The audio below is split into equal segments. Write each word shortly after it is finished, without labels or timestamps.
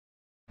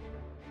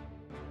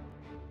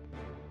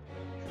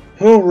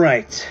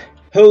Alright,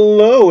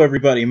 hello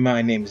everybody,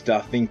 my name is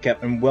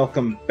Cap, and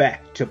welcome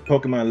back to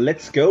Pokemon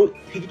Let's Go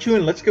Pikachu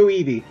and Let's Go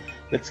Eevee.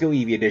 Let's Go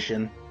Eevee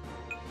Edition.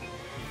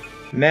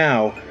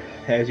 Now,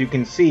 as you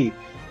can see,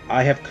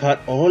 I have caught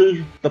all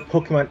the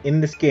Pokemon in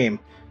this game,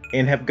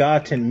 and have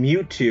gotten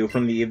Mewtwo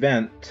from the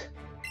event.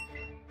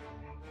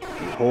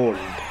 Behold.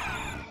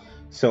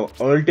 So,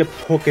 all the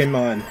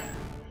Pokemon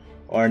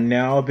are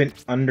now been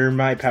under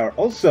my power.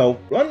 Also,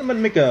 I'm going to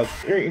make a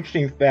very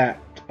interesting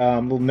fact,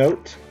 little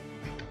note.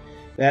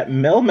 That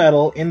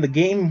Melmetal in the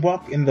game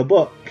in the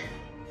book.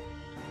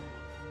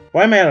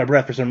 Why am I out of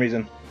breath for some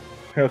reason?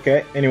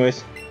 Okay,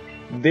 anyways.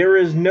 There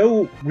is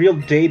no real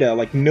data,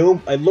 like no,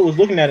 I was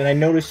looking at it and I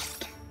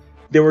noticed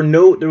there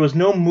was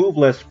no move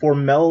list for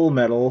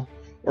Melmetal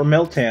or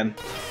Meltan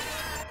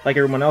like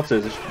everyone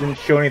else's. It didn't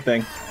show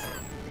anything.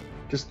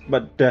 Just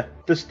thought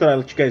I'd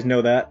let you guys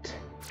know that.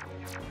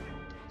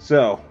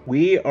 So,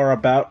 we are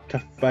about to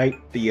fight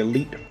the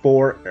Elite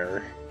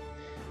Four.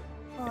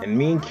 And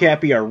me and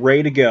Cappy are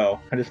ready to go.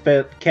 I just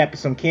fed Cappy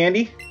some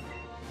candy.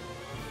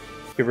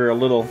 Give her a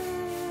little...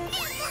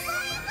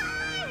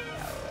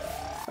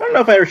 I don't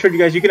know if I ever showed you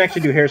guys, you can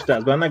actually do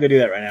hairstyles, but I'm not going to do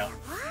that right now.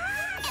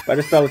 But I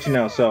just thought I'd let you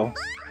know, so...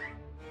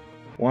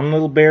 One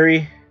little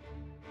berry.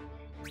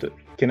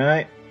 Can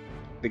I?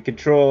 The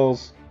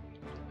controls...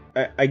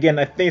 Again,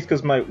 I think it's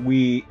because my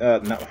Wii...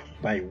 not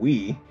my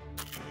Wii. I'm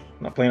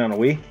not playing on a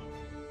Wii.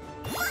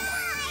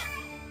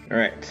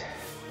 Alright.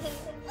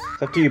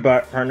 It's up to you,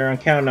 partner. I'm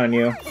counting on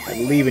you. I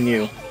believe in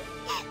you.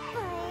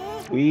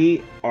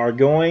 We are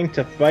going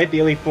to fight the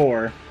Elite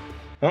Four.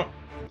 Oh,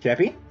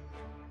 Cappy?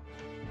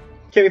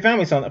 Cappy found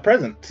me something. A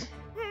present.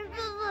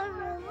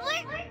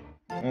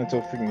 That's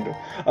so freaking good.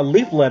 A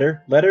leaf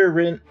letter. Letter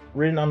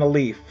written on a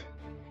leaf.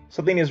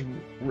 Something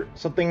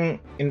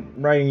in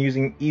writing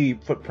using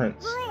Eevee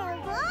footprints.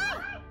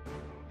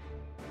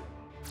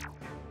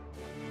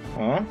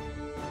 Huh?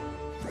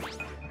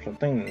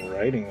 Something in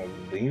writing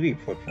with Eevee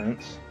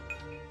footprints.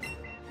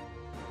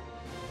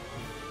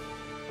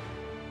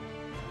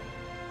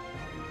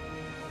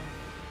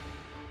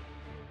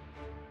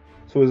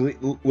 So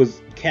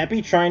was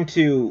Cappy trying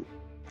to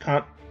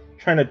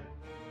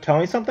tell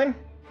me something?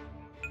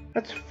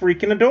 That's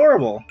freaking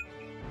adorable.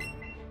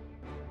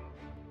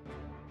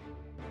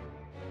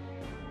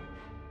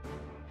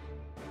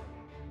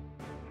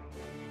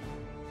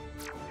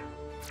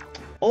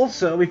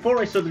 Also, before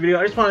I start the video,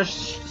 I just want to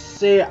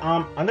say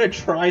I'm gonna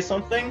try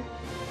something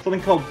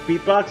called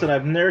beatbox that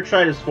I've never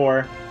tried this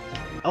for.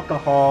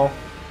 Alcohol,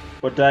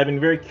 but I've been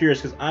very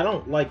curious because I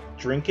don't like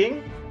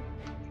drinking,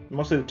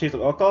 mostly the taste of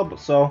alcohol, but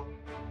so.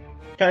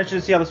 Kind of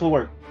interested to see how this will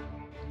work.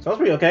 Sounds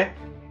pretty okay.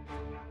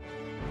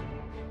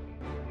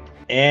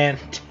 And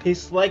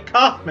tastes like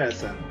cough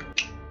medicine.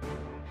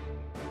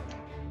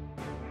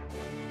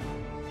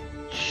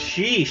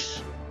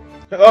 Sheesh.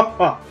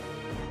 Oh.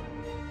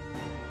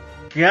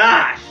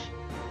 Gosh.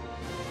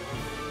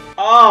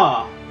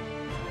 Oh.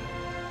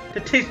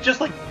 It tastes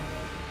just like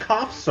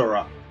cough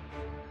syrup.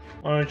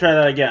 I'm gonna try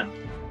that again.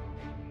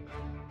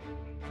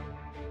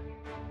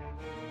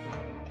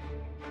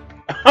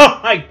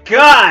 Oh my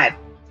god!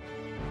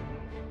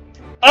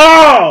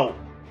 Oh!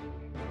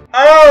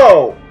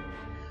 Oh!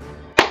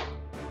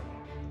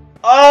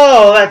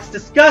 Oh, that's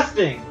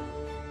disgusting!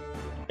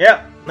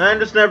 Yep, I'm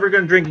just never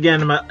gonna drink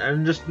again.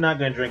 I'm just not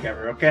gonna drink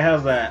ever, okay?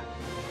 How's that?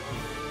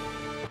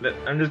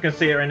 I'm just gonna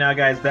say it right now,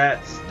 guys.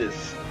 That's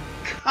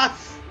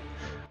disgusting.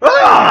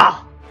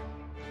 Ah!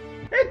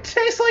 It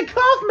tastes like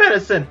cough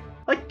medicine!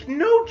 Like,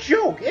 no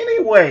joke.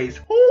 Anyways,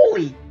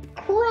 holy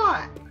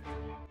crap!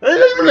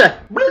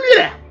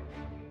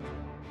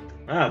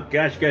 Oh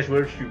gosh, you guys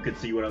wish you could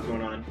see what I was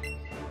going on.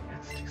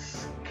 That's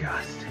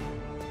disgusting.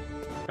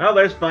 Oh,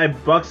 there's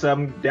 $5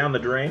 I'm down the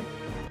drain.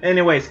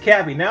 Anyways,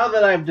 Cappy, now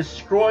that I've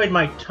destroyed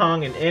my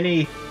tongue and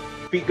any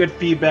good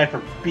feedback for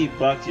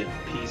 $8, you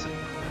piece of...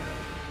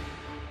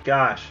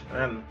 Gosh,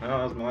 that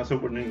was my last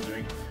opening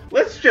drink.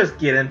 Let's just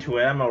get into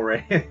it, I'm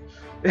already...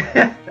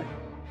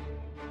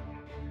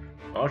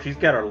 Oh, she's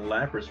got her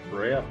Lapras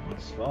spray up on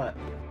the spot.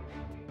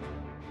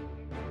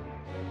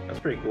 That's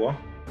pretty cool.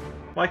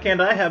 Why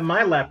can't I have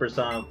my Lapras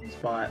on the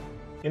spot?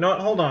 You know what?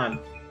 Hold on.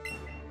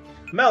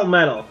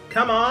 Melmetal,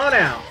 come on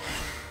out!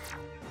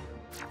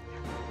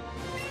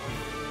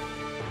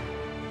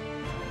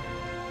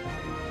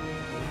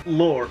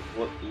 Lorelei?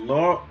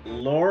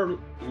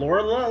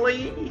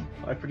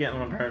 I forget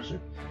what I'm pronouncing.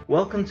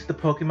 Welcome to the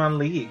Pokemon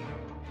League.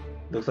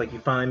 Looks like you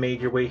finally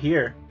made your way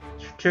here.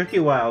 Took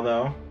you a while,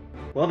 though.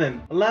 Well then,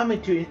 allow me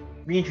to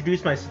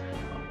reintroduce myself.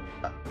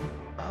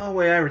 Oh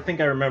wait, I think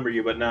I remember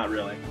you, but not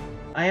really.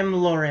 I am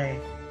Lorelei.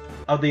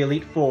 Of the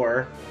Elite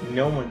Four,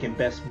 no one can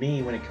best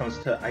me when it comes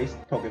to ice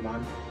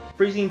Pokemon.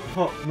 Freezing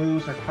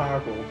moves are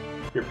powerful.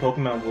 Your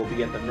Pokemon will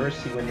be at the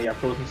mercy when they are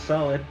frozen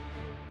solid.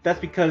 That's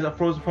because a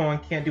frozen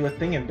Pokemon can't do a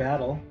thing in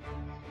battle.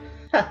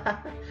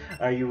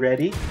 Are you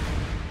ready?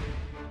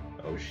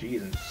 Oh,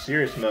 she's in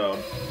serious mode.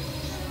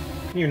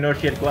 I didn't even know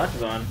she had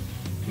glasses on.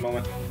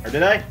 Moment. Or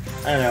did I?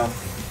 I don't know.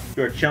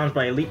 You are challenged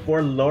by Elite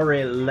Four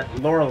Lorelei.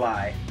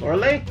 Lorelei?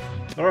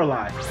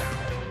 Lorelei.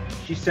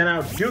 she sent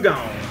out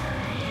Dugong.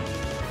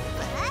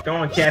 Go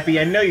on, Cappy,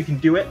 I know you can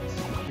do it.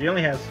 She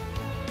only has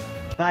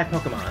 5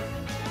 Pokemon.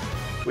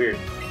 Weird.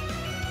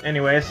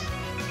 Anyways.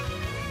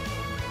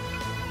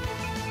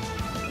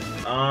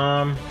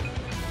 No,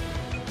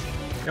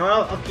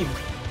 I'll keep...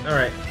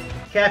 Alright.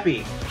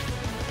 Cappy.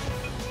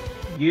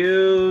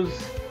 Use...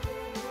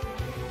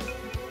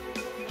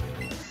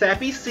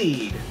 Sappy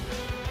Seed.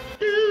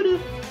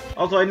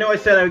 Also, I know I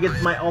said I would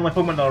get all my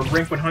Pokemon to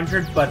rank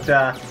 100, but,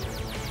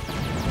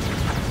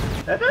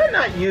 have I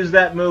not used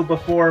that move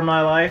before in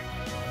my life?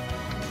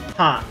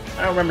 Huh.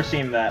 I don't remember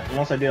seeing that,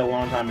 unless I did a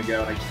long time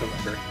ago, and I just don't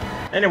remember.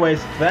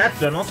 Anyways, that's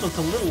done. Also, it's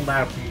a little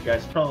loud for you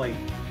guys. Probably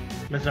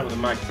messing up with the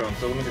microphone,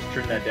 so let me just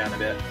turn that down a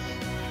bit.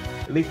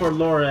 Elite Four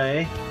Lore,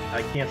 I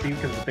can't see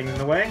because the thing's in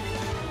the way.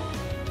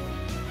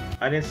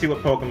 I didn't see what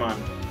Pokemon.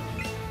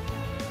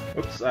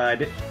 Oops, I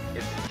did.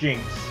 It's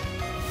Jinx.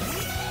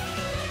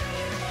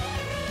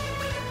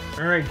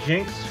 Alright,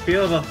 Jinx,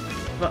 feel the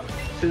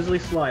sizzly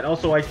slide.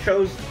 Also, I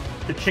chose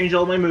to change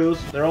all my moves.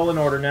 They're all in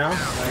order now.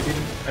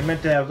 I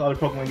meant to have other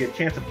Pokemon get a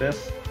chance at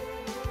this.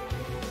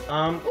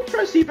 We'll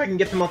try to see if I can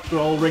get them up to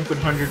all rank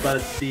 100 by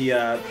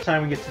the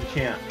time we get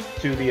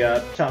to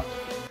the top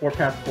 4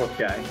 past 4th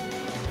guy.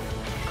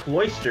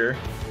 Cloyster.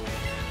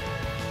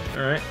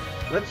 Alright,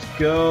 let's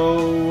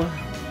go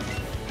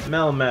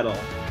Melmetal.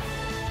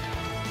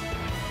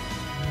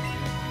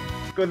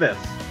 Let's go with this.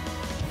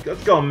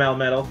 Let's go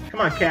Melmetal.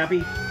 Come on,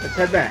 Cappy. Let's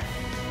head back.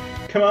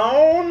 Come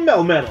on,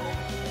 Melmetal.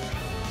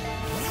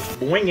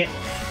 Boing it.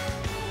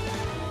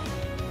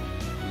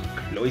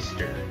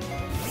 Cloyster.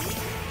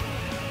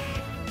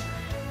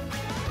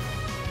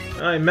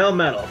 Alright,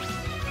 Melmetal.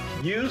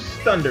 Use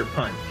Thunder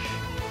Punch.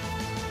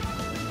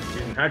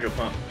 Using Hydro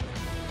Pump.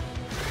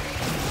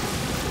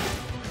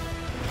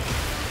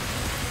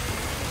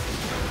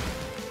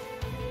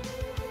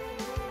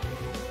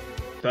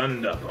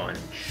 Thunder Punch.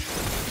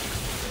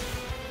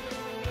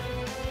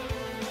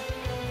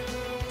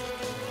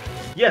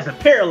 Yes, I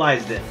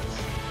paralyzed it!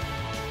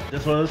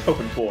 That's what I was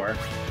hoping for.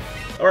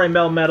 Alright,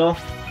 Melmetal.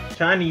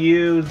 Trying to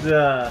use,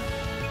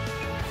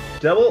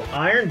 Double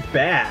Iron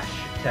Bash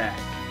attack.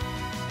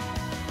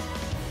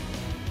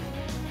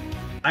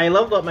 I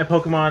leveled up my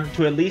Pokemon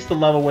to at least the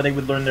level where they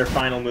would learn their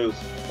final moves.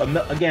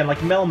 But again, like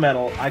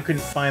Melmetal, I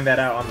couldn't find that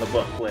out on the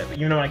booklet.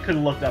 Even though I could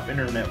have looked up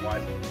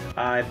internet-wise,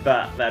 I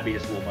thought that'd be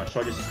just a little much,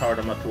 so I just powered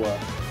them up to a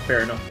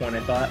fair enough point,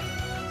 I thought.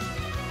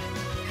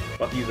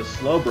 About to use a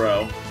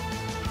Slowbro.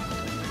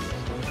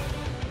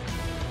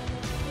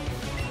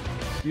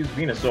 Let's use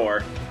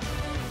Venusaur.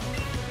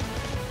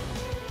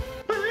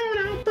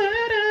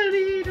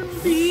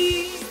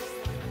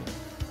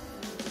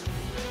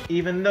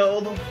 Even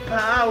though the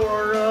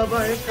power of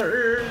ice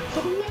hurts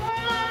a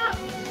lot.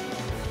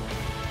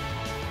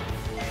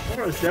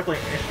 Well, it's definitely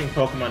an interesting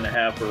Pokemon to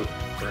have for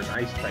an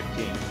Ice-type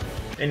team.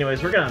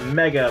 Anyways, we're gonna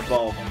Mega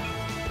Evolve him.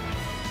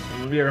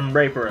 And we're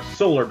ready for a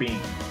Solar Beam.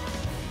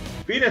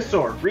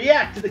 Venusaur,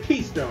 react to the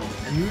Keystone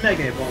and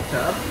Mega Evolve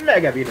to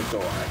Mega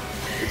Venusaur.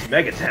 It's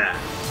Mega time.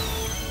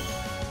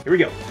 Here we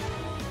go.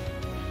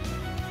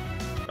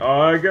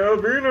 I go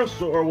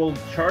Venusaur will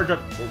charge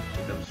up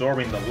with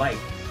absorbing the light.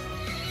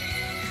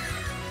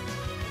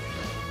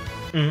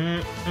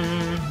 You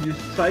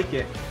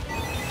Psychic.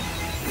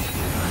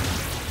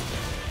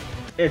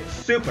 It's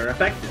super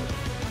effective.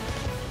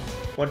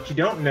 What you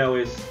don't know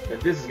is that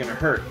this is gonna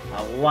hurt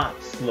a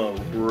lot, slow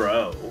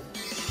bro.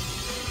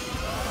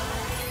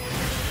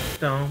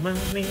 Don't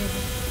move me.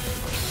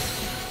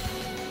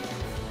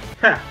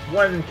 Ha!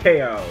 1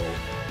 KO.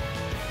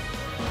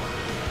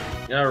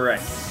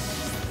 Alright.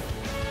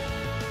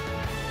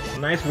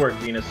 Nice work,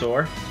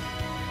 Venusaur.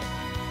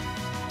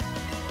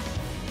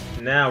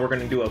 Now we're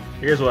gonna do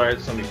here's what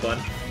it's gonna be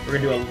fun. We're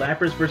gonna do a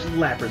Lapras versus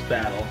Lapras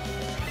battle.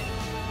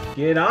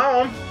 Get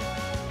on!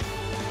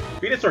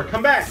 Venusaur,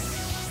 come back!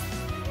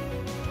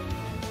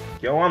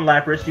 Go on,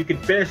 Lapras, you can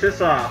finish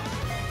this off.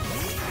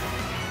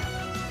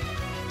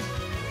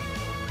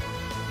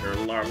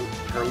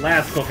 Her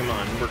last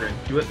Pokemon, we're gonna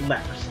do it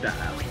Lapras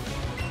style.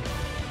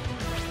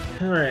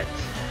 Alright,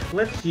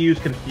 let's use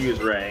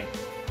Confuse Ray.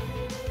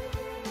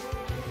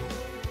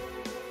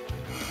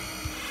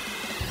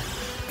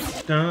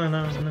 Dun,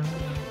 dun, dun,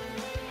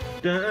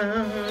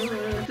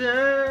 dun,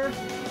 dun.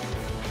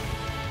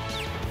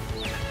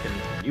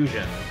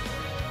 Confusion.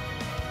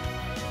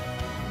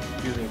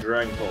 Using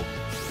Dragon Pulse.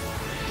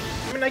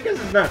 I mean, I guess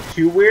it's not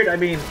too weird. I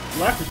mean,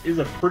 Lapras is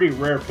a pretty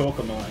rare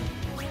Pokemon.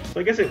 So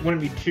I guess it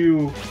wouldn't be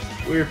too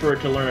weird for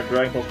it to learn a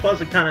Dragon Pulse. Plus,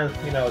 it kind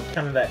of, you know, it's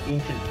kind of that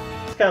ancient...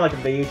 It's kind of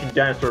like the ancient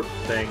dinosaur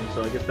thing,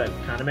 so I guess that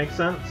kind of makes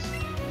sense.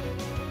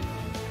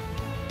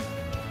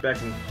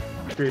 Back in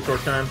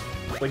prehistoric time.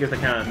 So I guess that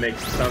kind of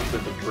makes sense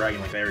with the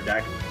dragon, like the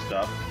Aerodactyl and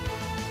stuff.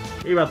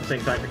 Maybe about the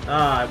same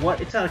time. What?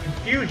 It's out of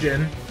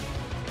Confusion?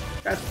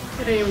 It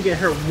didn't even get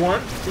hurt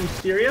once? Seems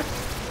serious?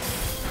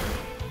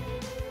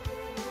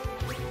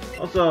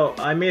 Also,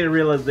 I made a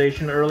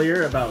realization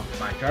earlier about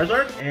my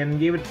Charizard, and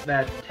gave it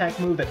that attack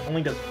move that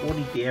only does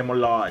 40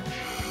 damage.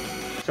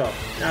 So,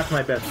 that's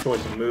my best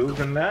choice of moves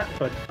in that,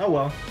 but oh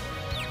well.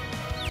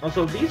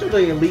 Also, these are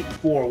the Elite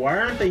Four. Why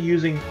aren't they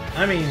using...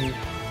 I mean,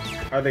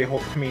 are they...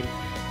 I mean,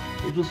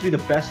 they're supposed to be the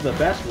best of the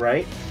best,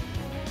 right?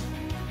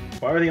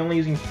 Why are they only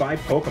using 5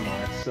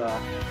 Pokemon?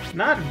 It's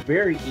not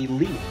very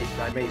elite, if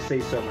I may say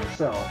so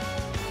myself.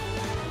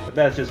 But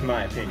that's just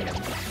my opinion.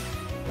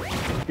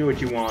 Do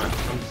what you want.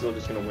 I'm still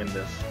just gonna win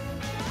this.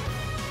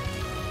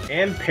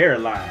 And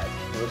paralyzed.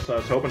 That's what I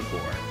was hoping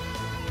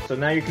for. So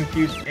now you're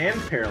confused and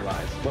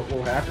paralyzed. What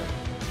will happen?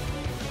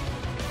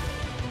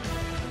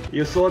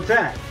 You still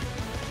attack.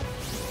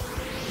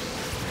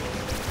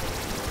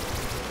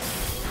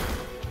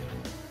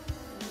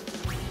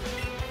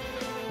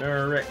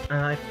 Alright.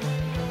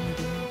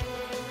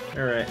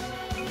 Alright.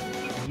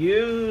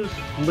 Use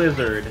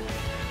Blizzard.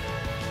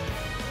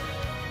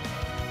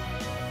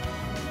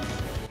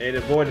 It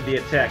avoided the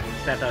attack and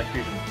snapped out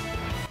fusion.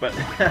 But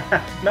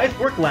nice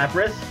work,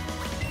 Lapras.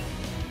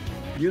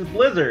 Use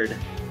Blizzard.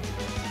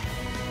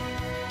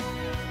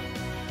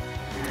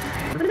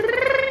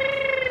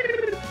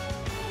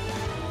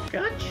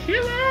 Got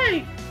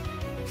chilly.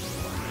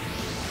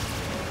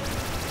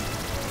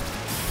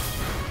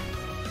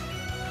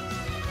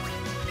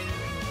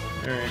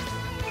 Alright.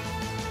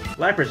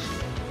 Lapras,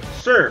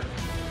 sir.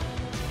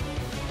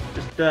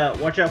 Just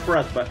watch out for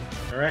us, but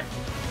alright.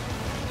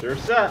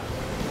 Surf's up.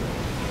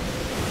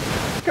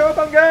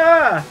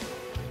 Cowabunga!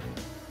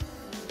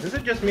 Is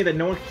it just me that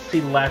no one can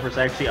see Lapras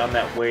actually on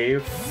that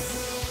wave?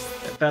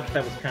 I thought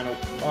that was kind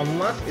of...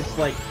 Unless it's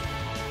like...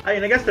 I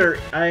mean, I guess they're...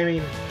 I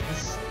mean,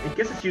 I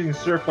guess it's using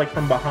Surf like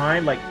from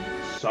behind, like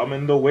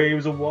summon the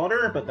waves of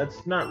water, but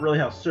that's not really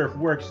how Surf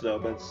works though,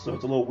 but so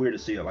it's a little weird to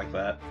see it like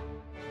that.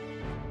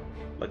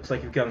 Looks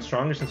like you've gotten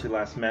stronger since we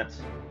last met.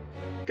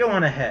 Go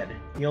on ahead.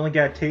 You only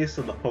got a taste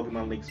of the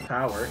Pokemon League's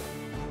power.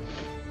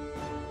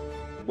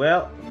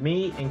 Well,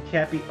 me and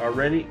Cappy are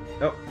ready.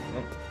 Oh,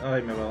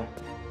 hey, Melmetal.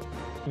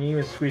 Can you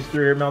even squeeze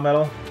through here,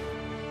 Melmetal?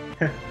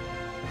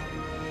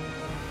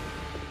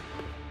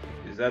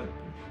 Is that...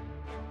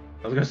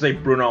 I was gonna say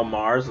Bruno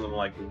Mars, and I'm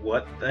like,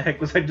 what the heck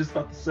was I just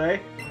about to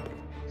say?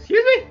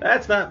 Excuse me?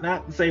 That's not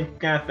the same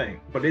kind of thing,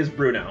 but it is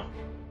Bruno.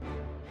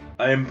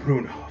 I am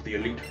Bruno of the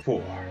Elite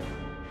Four.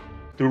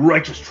 Through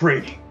righteous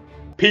training,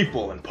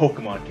 people and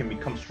Pokemon can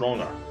become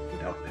stronger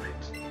without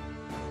limit.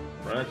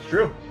 Well, that's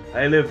true.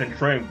 I lived and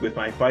trained with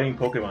my fighting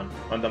Pokemon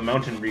on the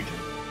mountain region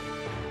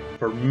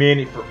for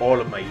all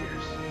of my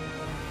years.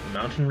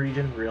 Mountain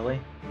region? Really?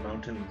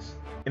 Mountains?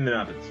 In the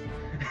mountains.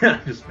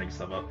 I'm just making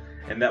stuff up.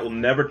 And that will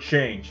never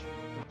change.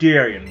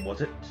 Darien,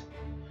 was it?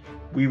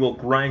 We will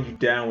grind you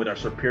down with our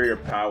superior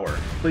power.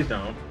 Please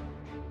don't.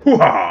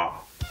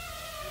 Hoo-ha!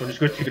 I'm just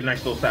going to take a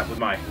nice little sap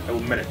with I will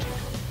meditate.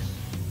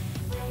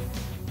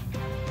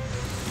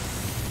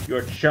 You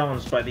are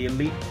challenged by the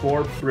Elite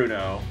Four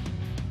Bruno.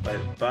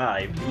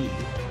 By me.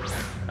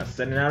 I'm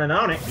sending out an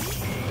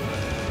Onyx.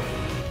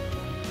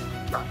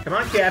 Come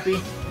on, Cappy.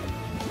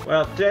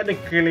 Well,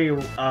 technically,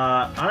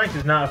 Onyx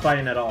is not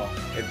fighting at all.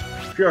 It's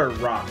pure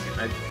rock.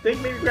 And I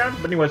think maybe ground,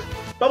 but anyways,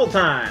 bubble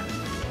time!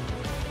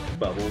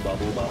 Bubble,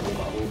 bubble, bubble,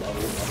 bubble, bubble,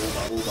 bubble,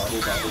 bubble, bubble,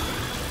 bubble.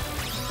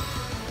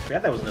 I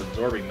forgot that was an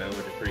absorbing move,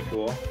 which is pretty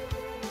cool.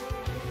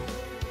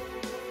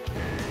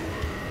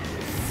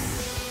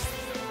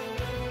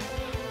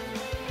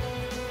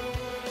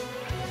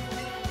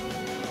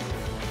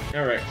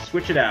 Alright,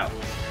 switch it out.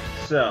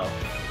 So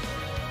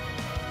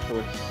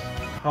it's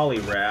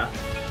Poliwrath.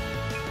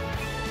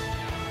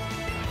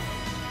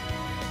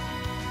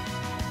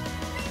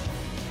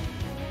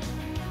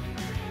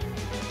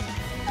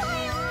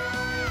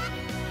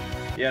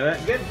 Yeah,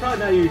 that good. Probably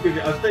not you could.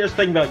 I was just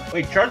thinking about,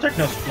 wait, Charizard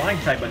knows flying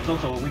type, but it's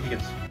also weak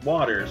against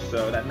water,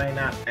 so that may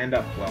not end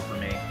up well for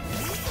me.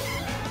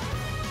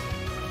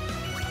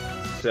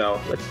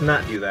 So let's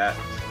not do that.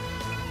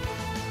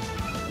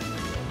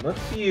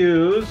 Let's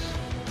use.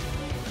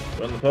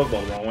 Run the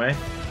Pokeball the wrong way.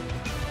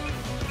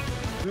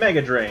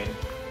 Mega Drain.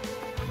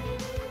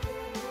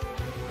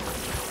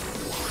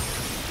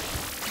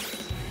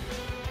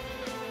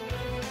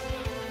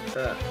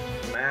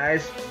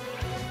 Nice.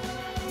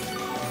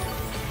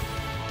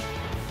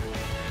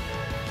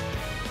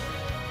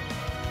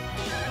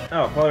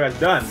 Oh, Poliwrath's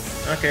done.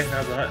 Okay,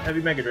 now the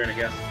heavy Mega Drain, I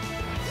guess.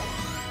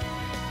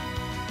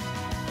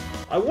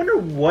 I wonder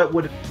what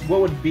would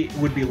be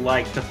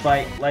like to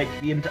fight like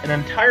an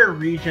entire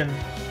region.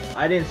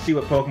 I didn't see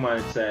what Pokemon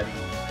it said.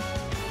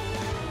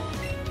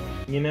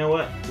 You know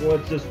what?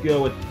 Let's just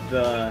go with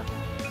the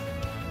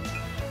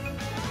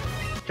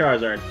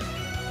Charizard.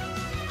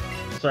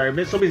 Sorry, I've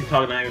been so busy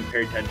talking I haven't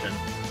paid attention.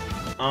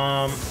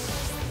 I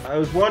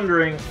was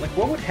wondering, like,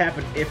 what would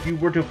happen if you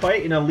were to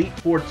fight an Elite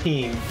Four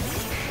team?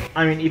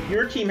 I mean, if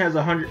your team has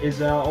all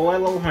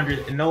at level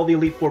 100 and all the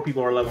Elite Four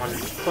people are level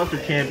 100 plus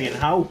their champion,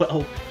 how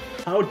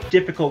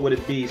difficult would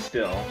it be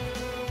still?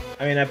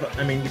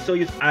 I mean, you still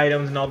use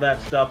items and all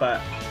that stuff.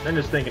 I'm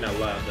just thinking out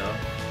loud, though.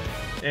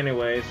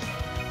 Anyways,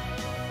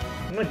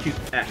 I'm gonna choose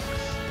X.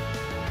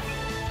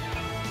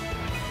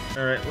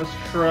 Alright, let's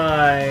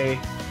try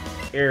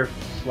Air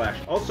Slash.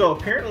 Also,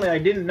 apparently I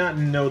did not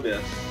know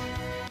this.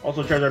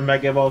 Also, Charizard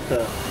Mega Evolved to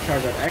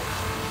Charizard X.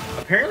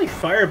 Apparently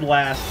Fire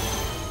Blast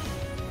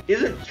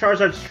isn't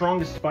Charizard's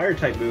strongest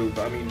fire-type move.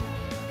 I mean,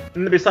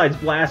 besides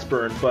Blast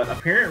Burn, but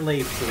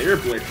apparently Flare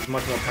Blitz is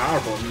much more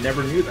powerful. I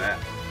never knew that.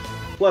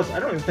 Plus, I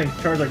don't even think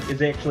Charizard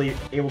is actually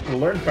able to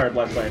learn Fire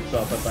Blast by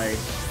itself, if I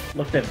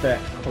looked at that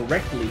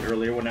correctly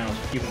earlier when I was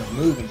giving the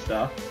move and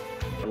stuff.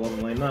 I love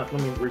him laying up.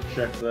 Let me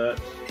recheck that.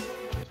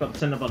 It's about to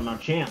send up on my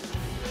champ.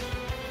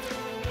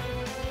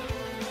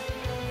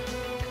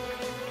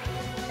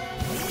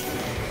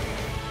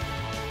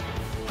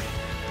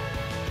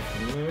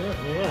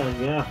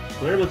 Yeah.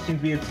 Flare Blitz seems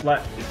to be its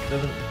flat. It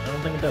doesn't. I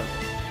don't think it does.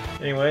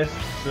 Anyways,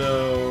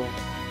 so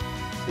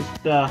just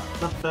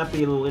thought that'd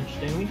be a little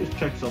interesting. Let me just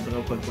check something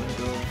real quick.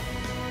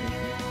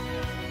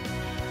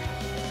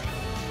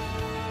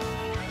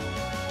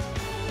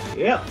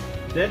 Yep,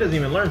 that doesn't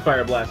even learn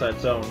Fire Blast on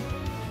its own.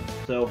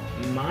 So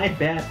my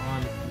bad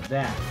on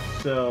that.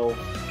 So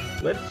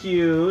let's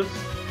use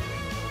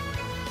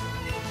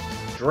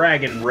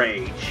Dragon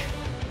Rage.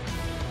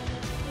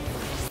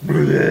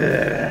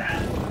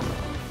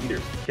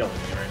 Eater's killing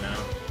me right now.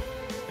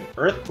 An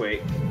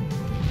Earthquake.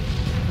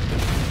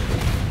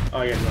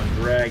 Oh, yeah, it's on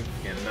drag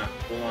and not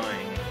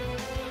flying.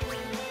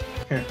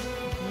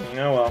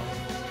 Oh well.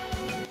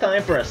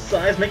 Time for a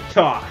seismic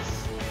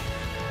toss.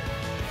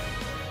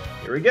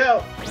 Here we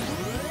go.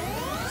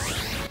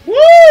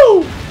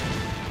 Woo!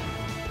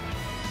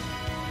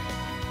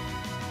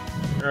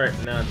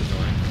 Alright, now it's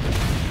annoying.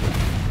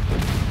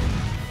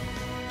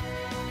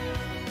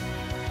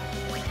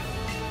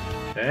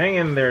 Hang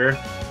in there.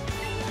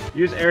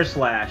 Use Air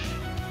Slash.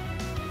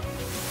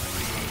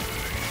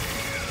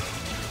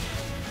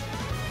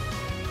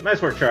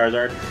 Nice work,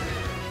 Charizard.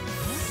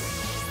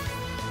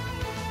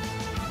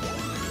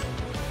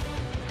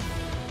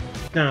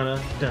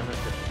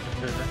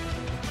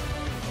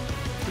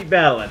 Keep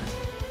battling.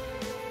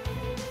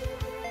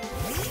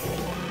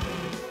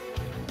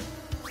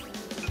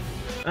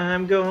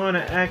 I'm going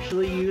to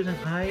actually use an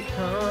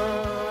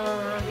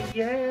item,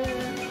 yeah.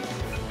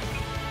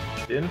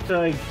 Didn't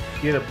I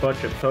get a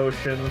bunch of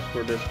potions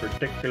for this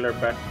particular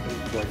battle?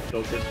 That's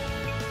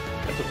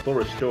what full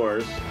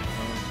restores.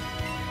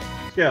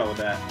 Let's go with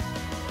that.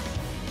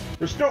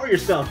 Restore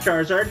yourself,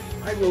 Charizard.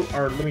 I will,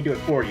 or let me do it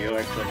for you,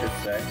 actually, I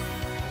should say.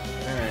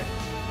 Alright.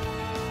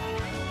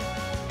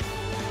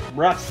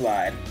 Rock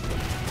Slide.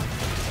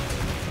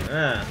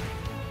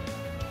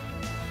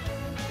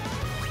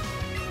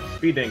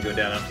 Speed didn't go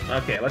down.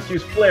 Okay, let's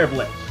use Flare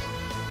Blitz.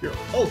 Your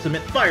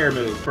ultimate fire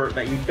move for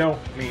that you don't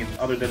mean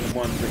other than the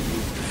ones that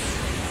you...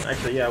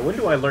 Actually, yeah, when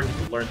do I learn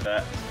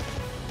that?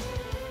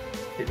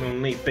 It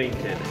only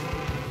fainted.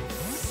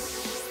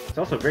 It's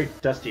also very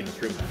dusty in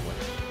this room that way.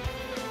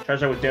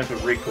 Charizard was dancing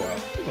with recoil.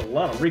 There's a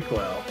lot of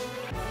recoil.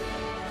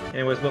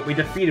 Anyways, but we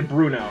defeated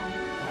Bruno.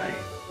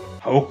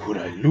 How could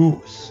I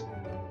lose?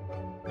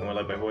 You know,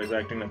 like my voice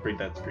acting,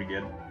 that's pretty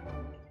good.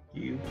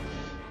 You.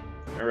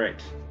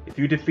 Alright. If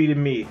you defeated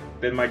me,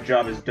 then my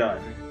job is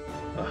done.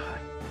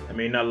 I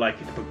may not like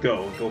it, but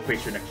go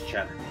face your next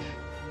challenge.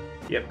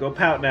 Yep, go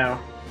pout now.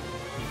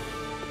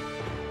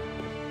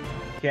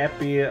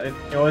 Cappy, I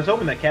was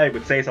hoping that Cappy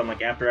would say something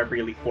like after every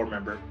Elite Four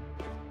member.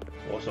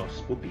 Also,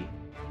 Spoopy.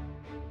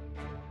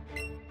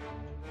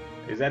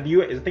 Is that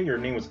you? I think your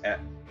name was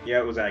yeah,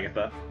 it was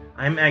Agatha.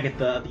 I'm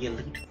Agatha of the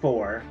Elite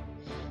Four.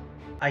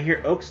 I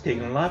hear Oak's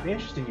taking a lot of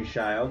interest in you,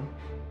 child.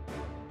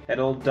 That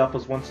old Duff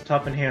was once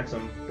tough and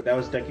handsome, but that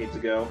was decades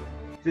ago.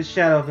 He's a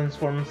shadow of his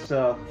former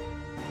self.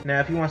 Now,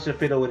 if he wants to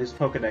fiddle with his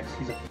Pokedex,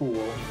 he's a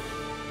fool.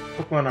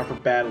 Pokemon are for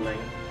battling.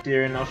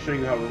 Darren, I'll show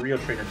you how a real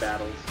trainer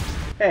battles.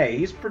 Hey,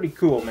 he's pretty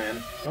cool,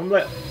 man.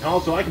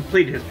 Also, I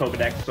completed his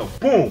Pokedex, so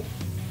boom!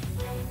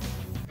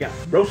 Got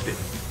roasted.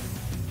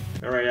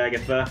 Alright,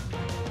 Agatha.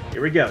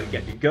 Here we go. You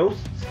got your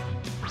ghosts.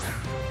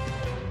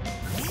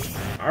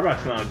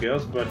 Arbok's not a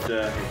ghost, but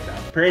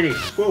it's pretty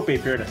swoopy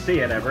if you're to see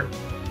it ever.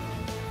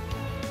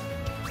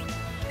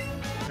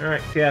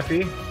 Alright,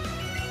 Cappy.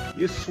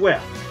 You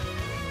Swift.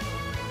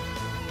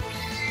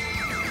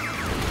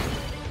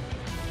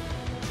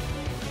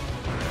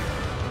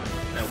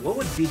 Now, what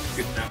would be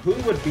good? Now, who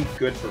would be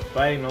good for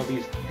fighting all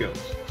these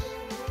ghosts?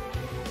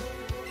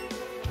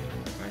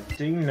 I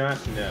do not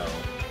know.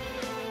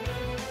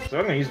 So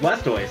I'm gonna use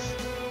Blastoise.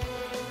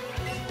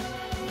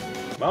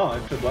 Well,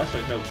 actually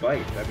Blastoise knows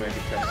Bite. That might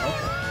be kind of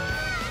helpful.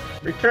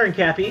 Return,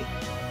 Cappy.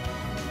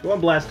 Go on,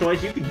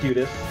 Blastoise. You can do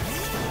this.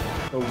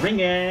 Go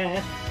ring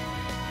it.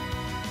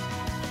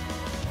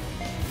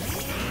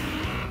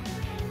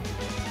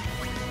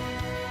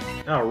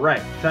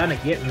 Alright, time to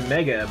get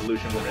Mega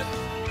Evolution with it.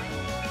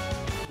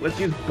 Let's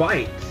use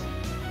Bite.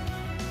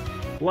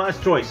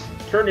 Blastoise,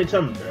 turn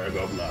into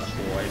Mega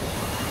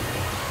Blastoise.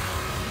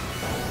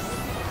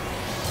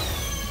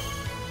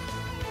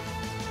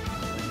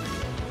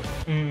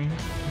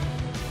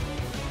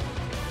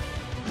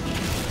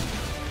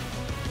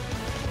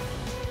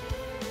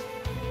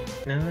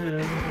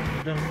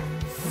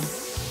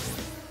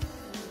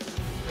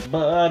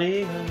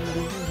 Buddy,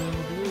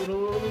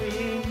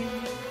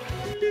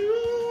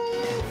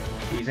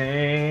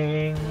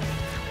 teasing.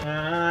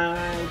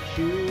 I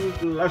choose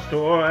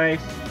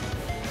Blastoise.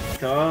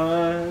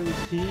 Cause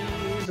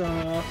he's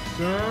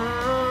awesome,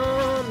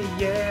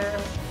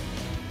 yeah.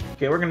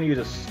 Okay, we're gonna use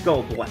a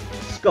Skull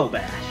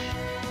Bash.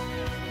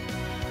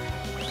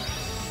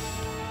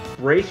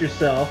 Brace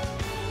yourself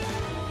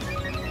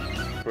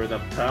for the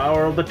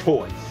power of the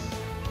toys.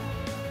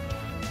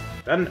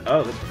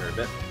 Oh, this hurt a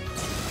bit.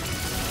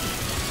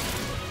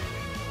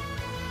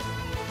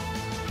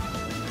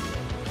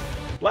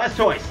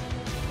 Blastoise!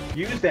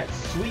 Use that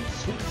sweet,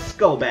 sweet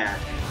Skull Bash.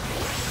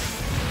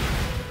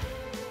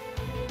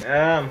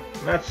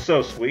 Not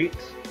so sweet.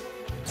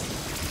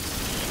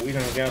 We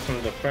done got some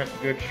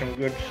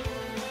good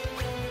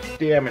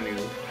stamina.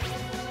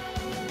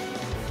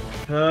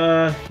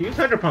 Use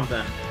Hydro Pump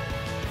then.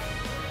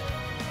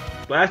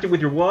 Blast it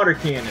with your water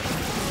cannon.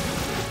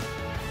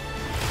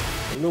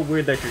 A little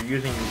weird that you're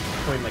using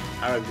point like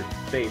out of your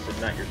face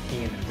and not your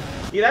cannon.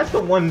 Yeah, that's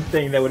the one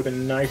thing that would have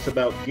been nice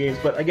about games,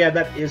 but again,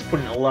 that is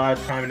putting a lot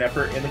of time and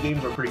effort, and the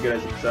games are pretty good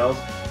as themselves.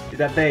 Is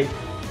that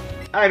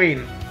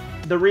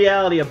the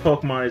reality of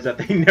Pokemon is that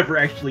they never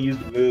actually use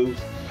the moves,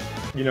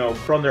 you know,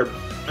 from their,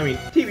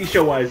 TV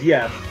show-wise,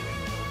 yes.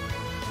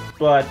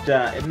 But,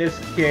 in this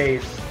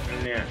case,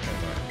 nah, so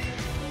much.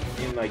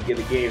 In,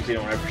 the games, they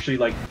don't actually,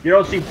 you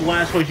don't see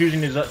Blastoise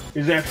using his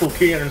actual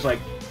cannons,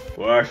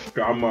 first,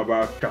 I'm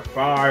about to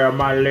fire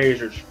my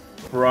lasers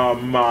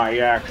from my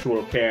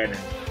actual cannon.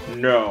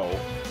 No,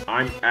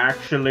 I'm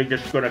actually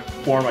just gonna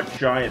form a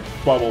giant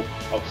bubble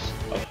of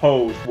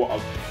hose,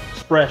 of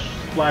splash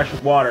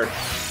of water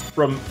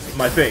from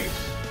my face.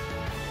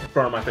 In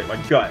front of my face, my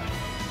gut,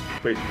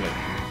 basically.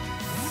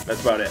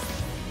 That's about it.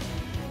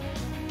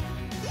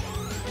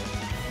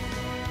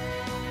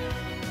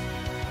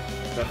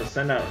 Got to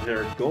send out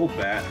their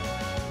Golbat.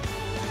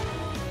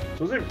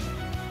 So there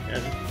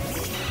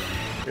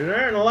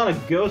aren't a lot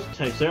of ghost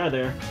types, are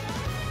there?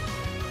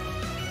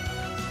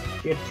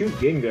 You have 2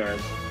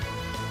 Gengars.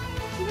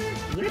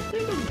 Is there a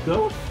thing of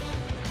ghosts?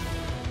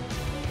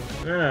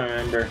 I don't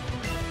remember.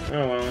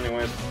 Oh well,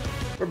 anyways.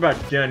 We're about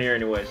done here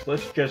anyways.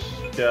 Let's just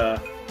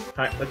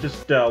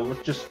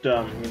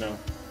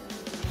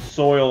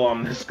soil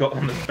on this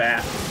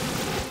bat.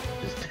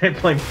 Just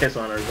playing piss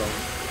on ourselves.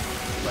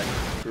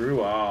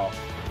 Screw off.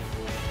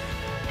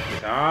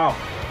 Get off.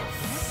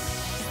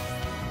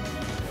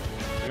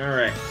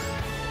 Alright.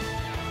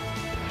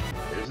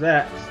 There's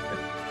that.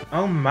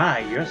 Oh my,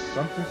 you're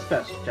something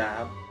special,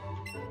 child.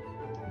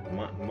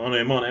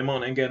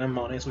 Money, get him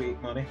money,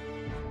 sweet money.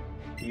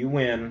 You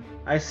win.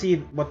 I see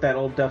what that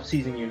old duff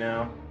sees in you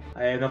now.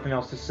 I have nothing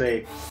else to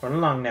say. Run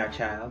along now,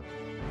 child.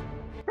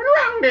 Run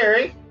along,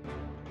 dearie!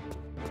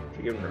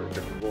 Should give him a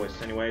different voice,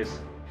 anyways.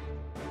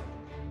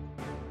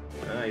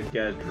 He's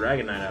got his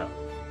Dragonite out.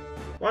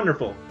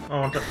 Wonderful. I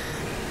want to...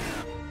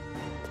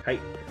 Height.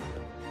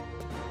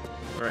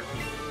 Alright.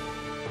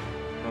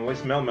 Well, at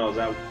least Melmel's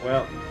out.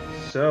 Well,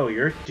 so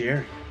you're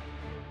dear.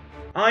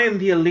 I am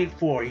the Elite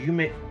Four. You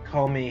may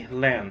call me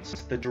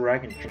Lance, the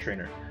Dragon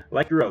Trainer.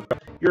 Like your oak,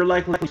 you're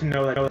likely to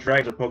know that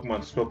dragons are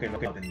Pokemon spoken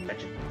of in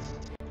legends.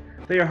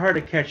 They are hard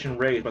to catch and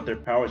raise, but their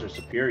powers are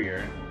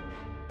superior.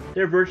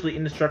 They're virtually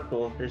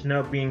indestructible. There's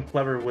no being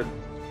clever with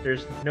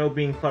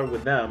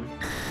them.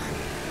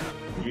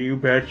 You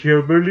bet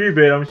you believe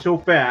it. I'm so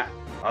fat.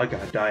 I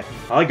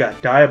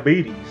got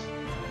diabetes.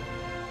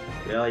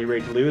 Well, you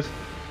ready to lose?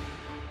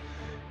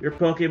 Your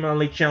Pokemon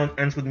League challenge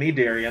ends with me,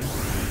 Darian.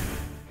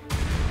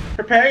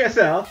 Prepare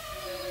yourself.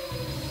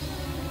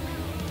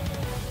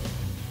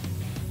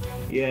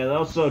 Yeah,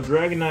 also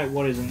Dragonite,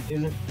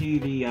 isn't he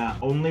the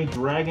only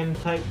dragon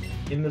type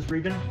in this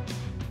region?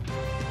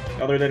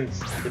 Other than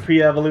the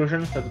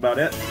pre-evolution, that's about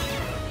it.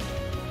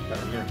 If I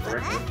remember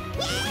correctly.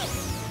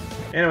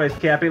 Anyways,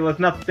 Cappy, let's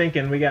not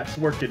thinking, we got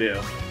some work to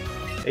do.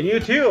 And you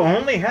too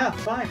only have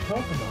 5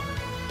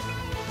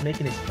 Pokemon.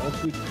 Making it all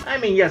sweet.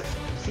 Yes,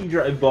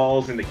 Seadra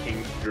evolves into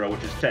Kingdra,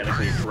 which is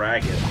technically a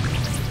dragon.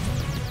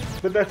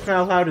 But that's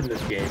not allowed in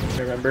this game,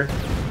 remember?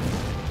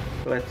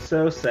 But that's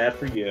so sad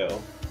for you.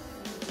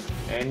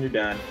 And you're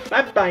done.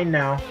 Bye-bye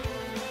now.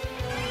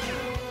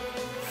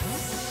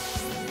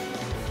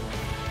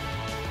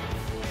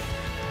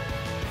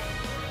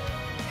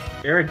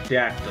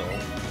 Aerodactyl.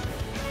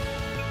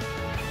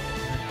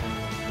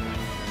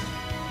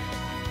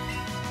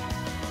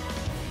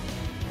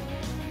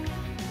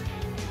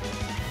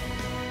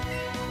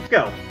 Let's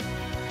go.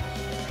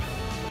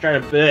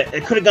 Trying to. I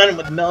could have gotten it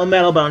with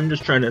Metal, but I'm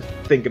just trying to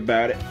think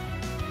about it.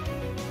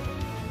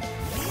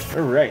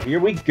 All right, here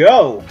we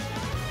go.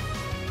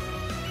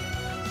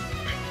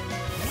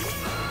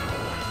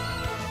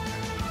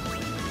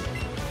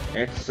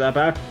 It's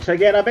about to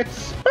get a bit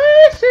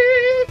spicy!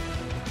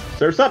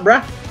 Surf's up,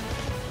 bruh!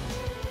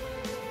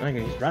 I'm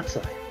gonna use Rock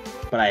Slide,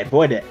 but I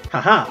avoid it.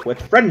 Haha, with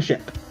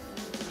friendship!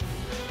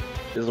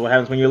 This is what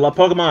happens when you love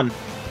Pokemon!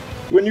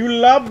 When you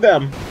love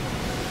them!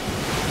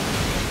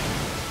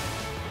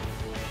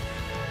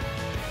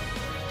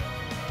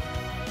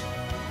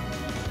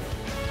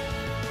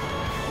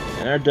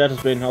 And our death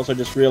has been also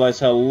just realized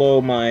how low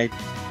my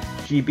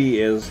GB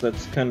is.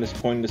 That's kind of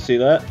disappointing to see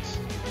that.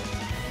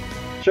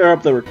 Sure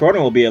hope the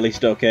recording will be at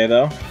least okay,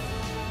 though.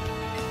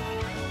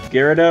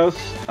 Gyarados.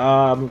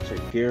 Let's see,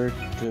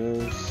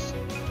 Gyarados.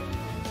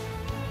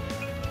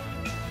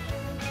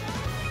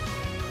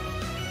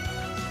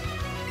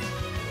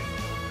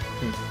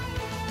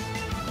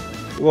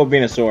 Well,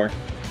 Venusaur.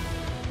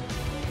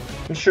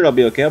 I'm sure I'll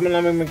be okay. I'm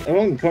only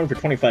going for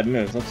 25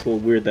 minutes. That's a little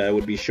weird that I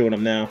would be showing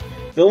them now.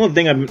 The only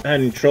thing I'm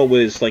having trouble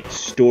with is, like,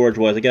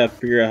 storage-wise. I gotta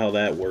figure out how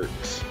that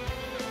works.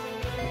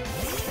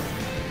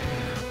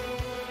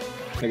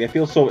 Like, I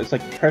feel so... It's,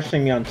 like,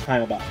 pressing me on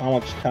time about how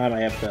much time I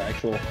have to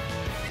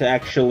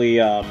actually,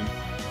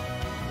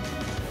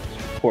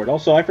 record.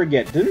 Also, I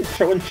forget. When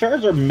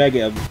Charizard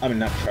Mega... I mean,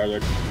 not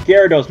Charizard.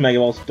 Gyarados Mega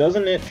Evolves,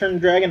 doesn't it turn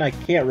Dragon? I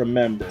can't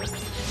remember. I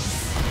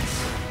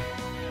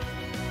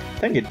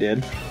think it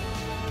did.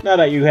 Now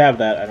that you have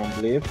that, I don't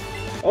believe.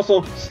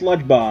 Also,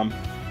 Sludge Bomb.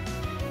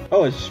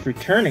 Oh, it's just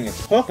returning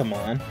its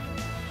Pokemon.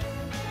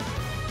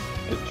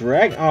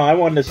 Oh, I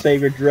wanted to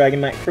save your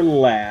Dragonite for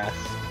last.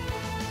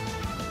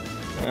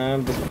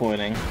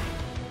 Disappointing.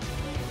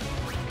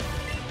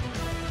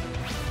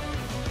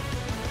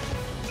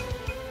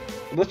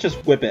 Let's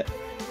just whip it.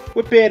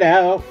 Whip it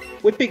out.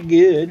 Whip it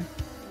good.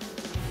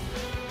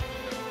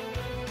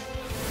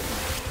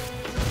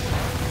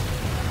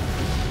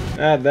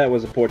 That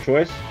was a poor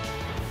choice.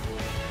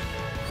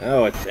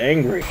 Oh, it's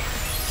angry.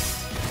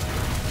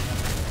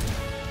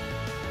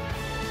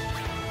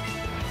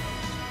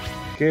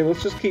 Okay,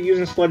 let's just keep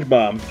using Sludge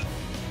Bomb.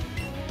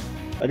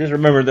 I just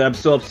remembered that I'm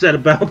so upset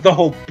about the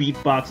whole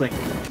beatboxing.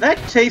 That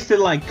tasted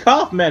like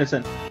cough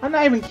medicine. I'm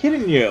not even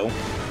kidding you.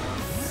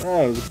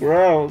 Oh, it was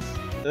gross.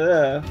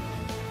 Ugh.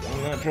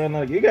 I'm not trying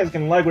to... You guys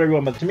can like whatever you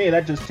want, but to me,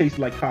 that just tasted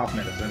like cough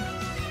medicine.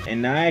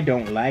 And I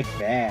don't like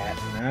that.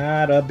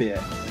 Not a bit.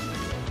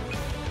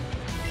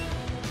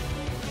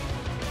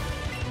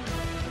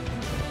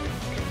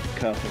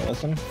 Cough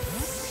medicine.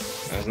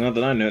 That's not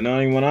that I know.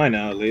 Not even what I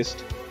know, at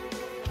least.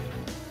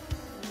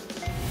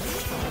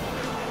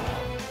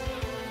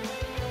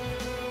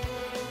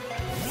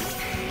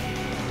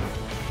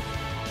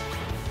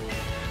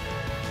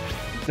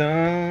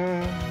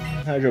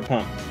 Hydro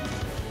Pump.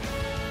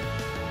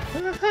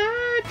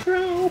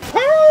 Hydro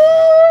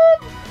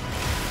Pump!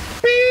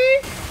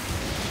 Beep!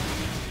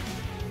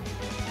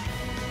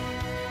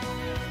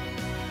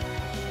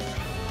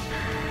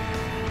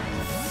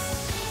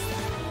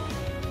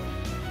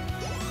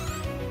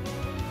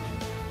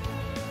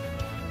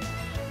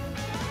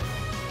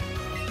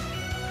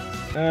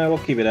 We'll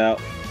keep it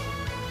out.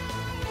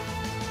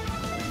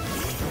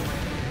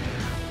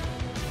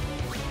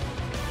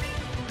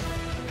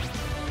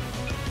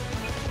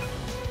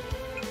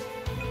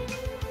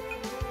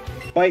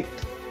 Bite.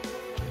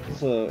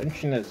 So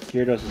interesting that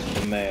Gyarados is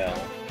the male.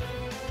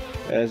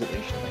 That is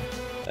interesting.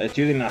 It's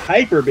using the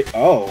Hyper Beam.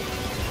 Oh,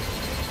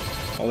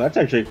 that's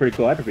actually a pretty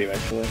cool Hyper Beam,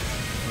 actually.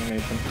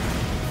 Animation.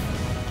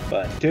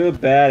 But too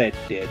bad it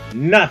did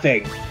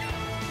nothing.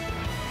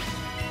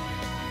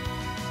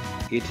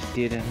 It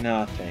did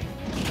nothing.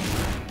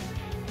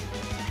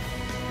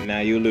 Now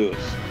you lose.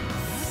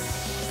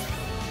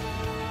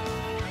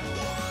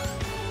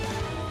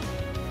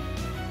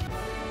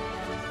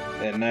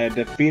 And I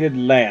defeated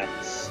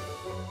Lance.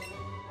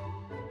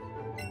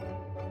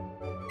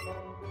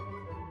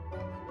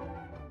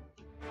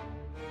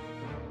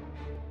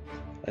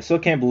 I still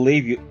can't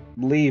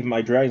believe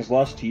my dragons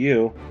lost to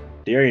you.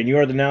 Darian, you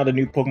are now the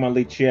new Pokemon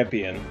League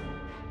champion.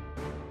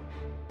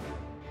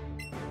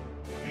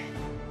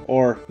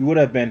 Or you would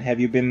have been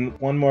have you been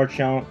one more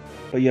challenge,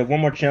 but you have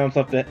one more challenge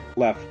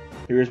left.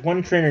 There is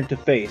one trainer to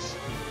face.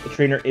 The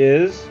trainer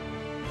is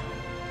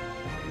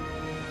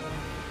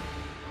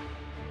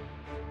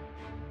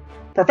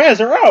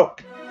Professor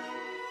Oak!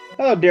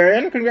 Hello,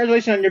 Darian.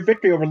 Congratulations on your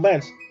victory over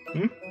Lance.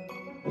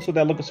 What's with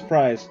that look of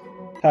surprise?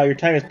 How your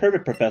time is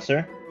perfect,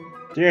 Professor.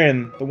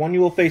 Darian, the one you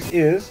will face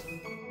is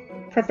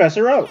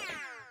Professor Oak.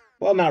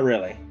 Well, not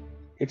really.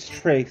 It's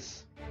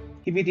Trace.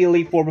 He beat the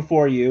Elite Four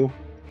before you.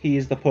 He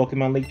is the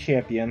Pokemon League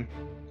champion.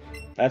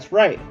 That's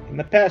right. In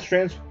the past,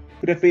 trainers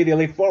who defeated the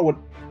Elite Four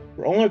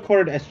were only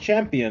recorded as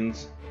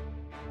champions.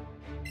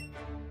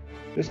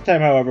 This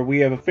time, however, we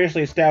have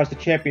officially established the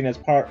champion as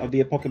part of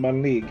the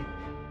Pokemon League.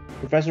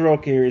 Professor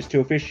Oak here is to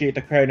officiate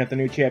the crowning of the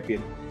new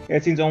champion.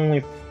 It seems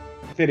only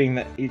fitting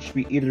that it should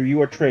be either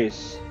you or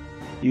Trace.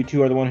 You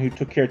two are the one who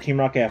took care of Team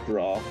Rock after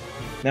all.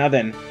 Now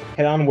then,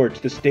 head onward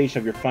to the stage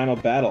of your final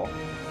battle.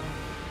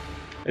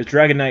 It's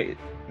Dragonite.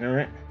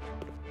 Alright.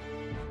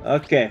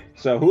 Okay,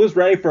 so who's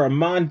ready for a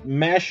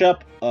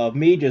mashup of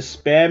me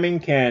just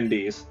spamming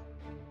candies?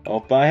 Oh,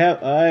 if I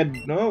have... I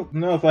don't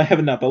know if I have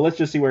enough, but let's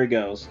just see where it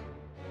goes.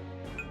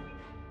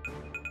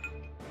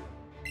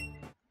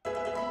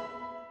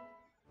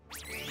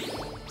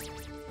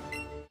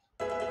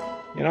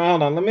 You know,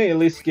 hold on. Let me at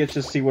least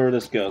just see where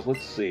this goes.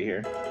 Let's see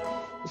here.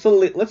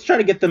 Let's try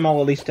to get them all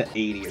at least to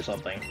 80 or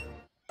something.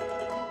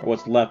 Or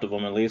what's left of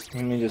them, at least.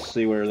 Let me just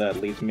see where that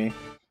leads me.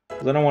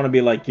 Because I don't want to be,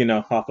 like, you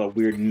know, off a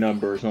weird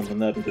number or something.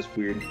 That'd be just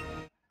weird.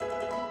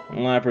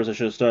 Lappers, I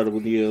should have started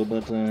with you,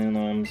 but, you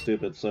know, I'm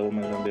stupid, so what am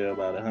I going to do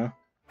about it, huh?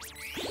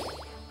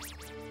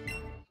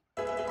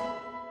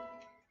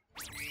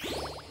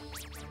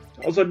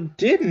 Also,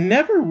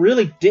 never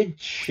really did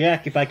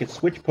check if I could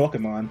switch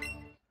Pokemon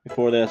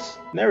before this.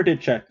 Never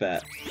did check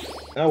that.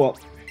 Oh well.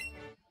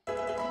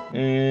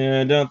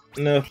 I don't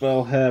know if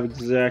I'll have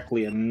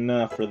exactly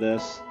enough for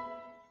this.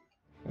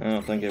 I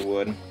don't think it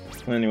would.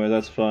 Anyway,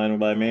 that's fine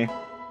by me.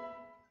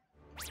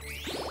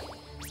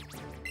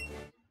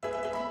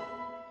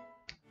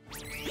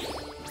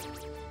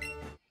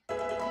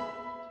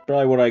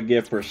 Probably what I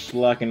get for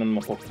slacking on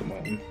my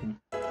Pokemon.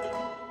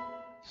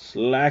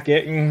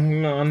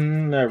 Slacking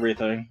on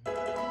everything.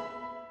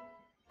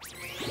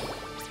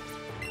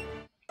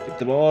 Get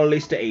them all at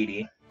least to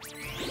 80.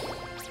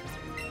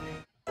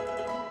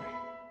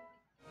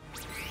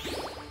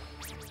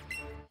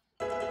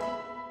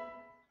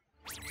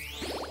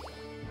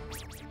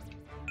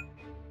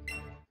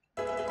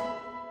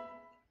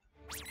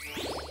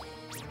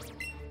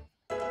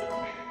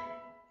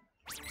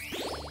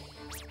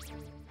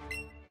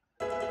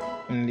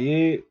 And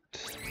 8,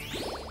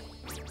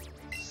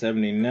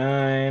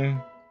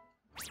 79,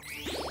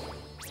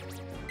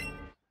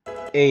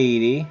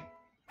 80,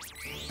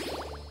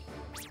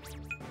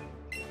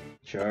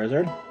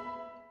 Charizard.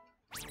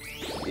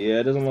 Yeah,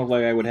 it doesn't look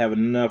like I would have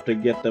enough to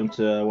get them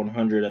to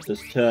 100 at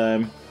this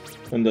time,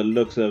 from the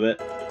looks of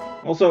it.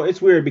 Also, it's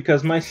weird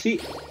because my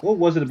what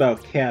was it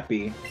about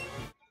Cappy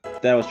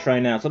that I was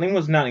trying out? Something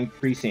was not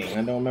increasing. I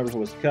don't remember if it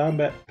was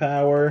combat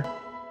power.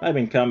 Might have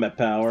been combat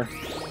power.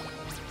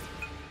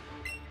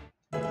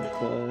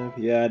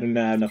 Yeah, I do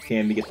not have enough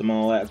candy to get them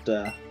all at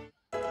to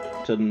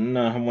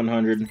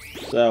 100.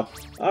 So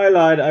I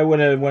lied. I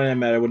wouldn't have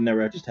mattered. It would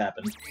never have just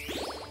happened.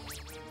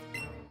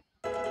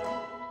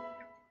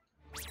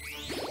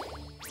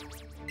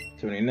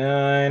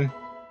 $29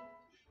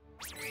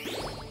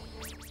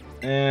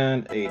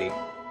 and 80.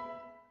 All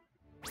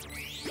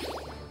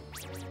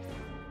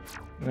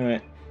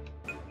right,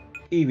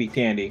 Eevee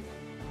candy.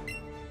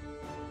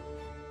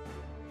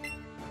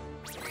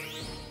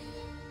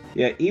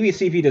 Yeah, Eevee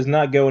CP does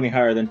not go any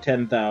higher than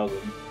 10,000,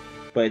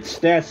 but its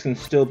stats can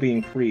still be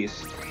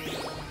increased.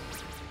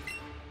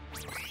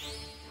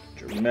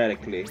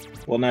 Dramatically.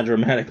 Well, not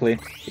dramatically.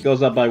 It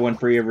goes up by 1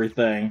 for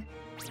everything.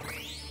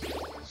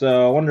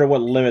 So, I wonder what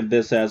limit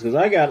this has,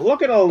 because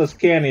look at all this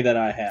candy that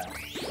I have.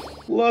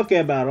 Look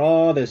about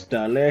all this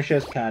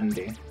delicious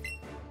candy.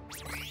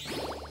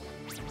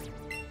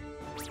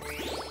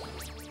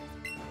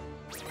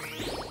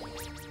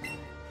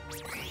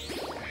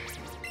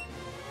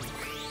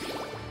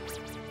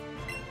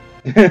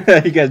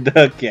 You guys,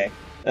 okay.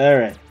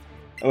 Alright.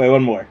 Oh wait,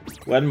 one more.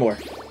 One more.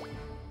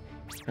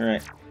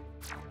 Alright.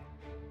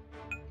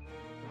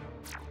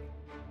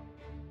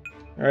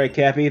 Alright,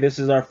 Cappy, this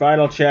is our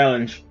final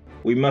challenge.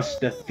 We must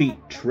defeat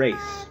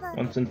Trace,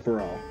 once and for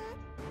all.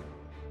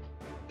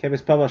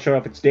 Cappy's puzzle showed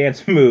off its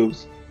dance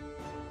moves.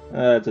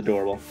 That's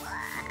adorable.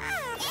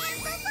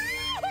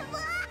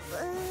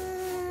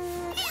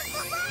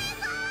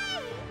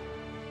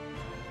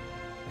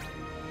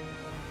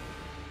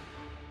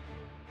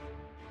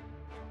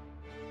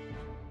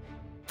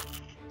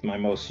 My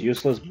most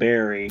useless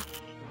berry,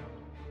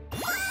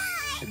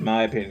 in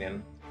my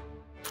opinion.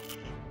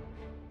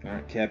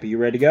 Alright, Cappy, you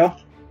ready to go?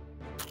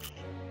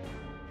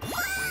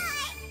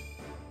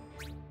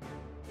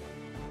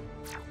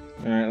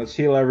 Alright, let's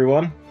heal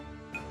everyone.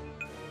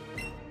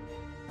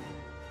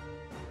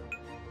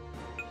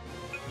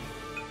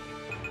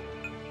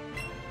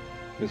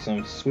 With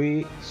some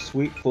sweet,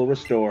 sweet full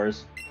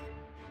restores.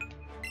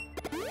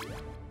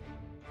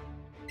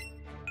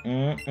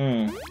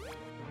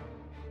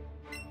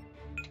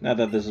 Not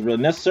that this is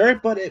really necessary,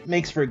 but it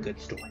makes for a good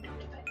story, don't you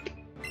think?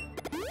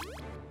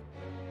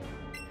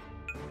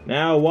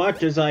 Now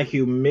watch as I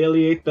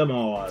humiliate them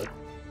all.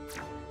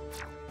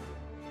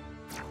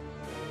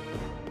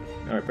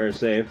 Alright, better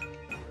save.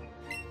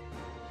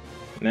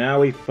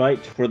 Now we fight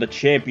for the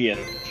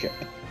championship.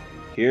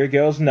 Here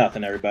goes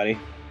nothing, everybody.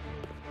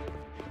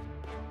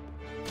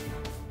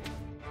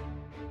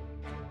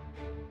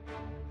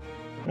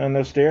 On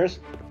those stairs.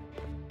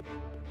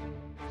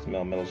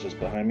 Smell metal's just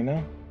behind me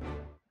now.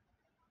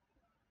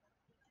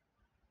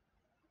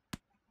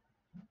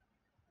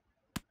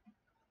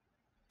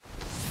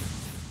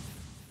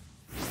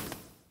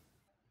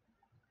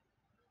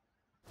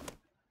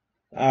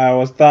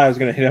 I thought I was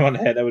gonna hit him on the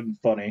head. That would be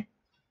funny.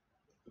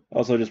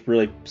 Also, just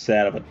really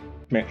sad of a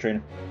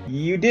trainer.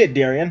 You did,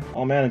 Darian.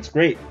 Oh man, it's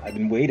great. I've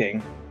been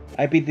waiting.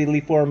 I beat the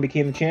Elite Four and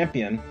became the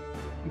champion.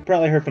 You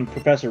probably heard from the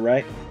Professor,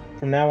 right?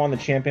 From now on, the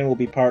champion will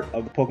be part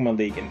of the Pokemon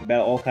League and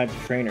battle all kinds of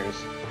trainers.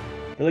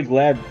 Really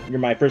glad you're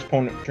my first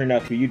opponent turned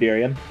out to be you,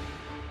 Darian.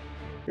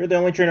 You're the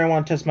only trainer I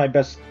want to test my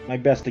best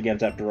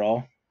against, after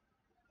all.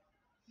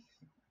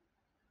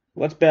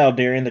 Let's battle,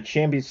 Darian. The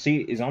champion's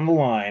seat is on the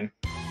line.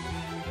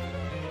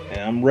 And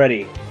I'm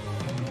ready.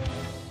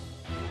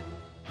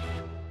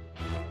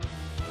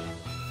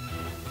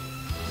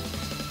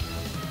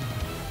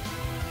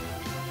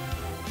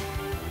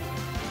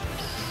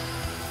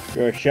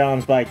 You're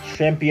challenged by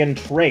Champion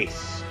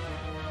Trace.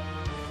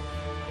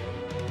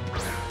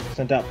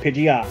 Sent out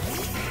Pidgeot.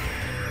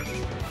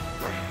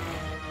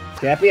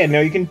 Cappy, I know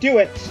you can do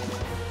it.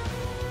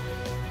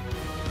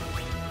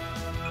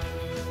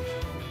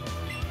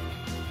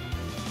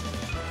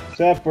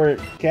 Except for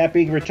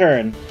Cappy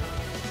return.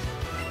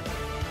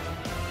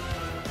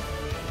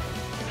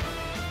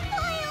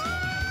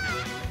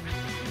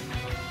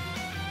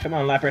 Come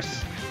on,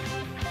 Lapras.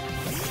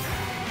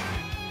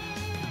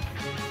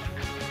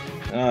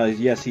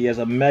 Yes, he has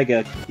a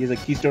Mega. He has a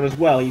Keystone as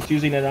well. He's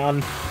using it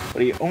on,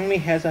 but he only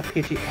has a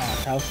Pidgey.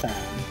 Oh, how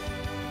sad.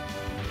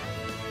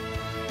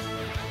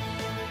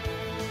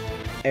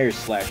 Air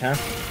Slash, huh?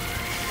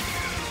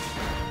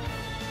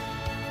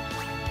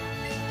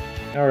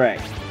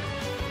 Alright.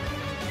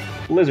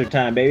 Blizzard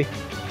time, baby.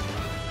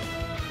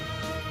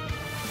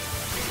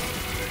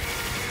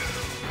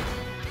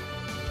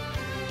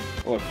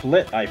 Oh,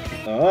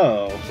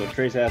 oh, so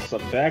Trace has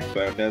some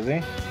backbone, does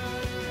he?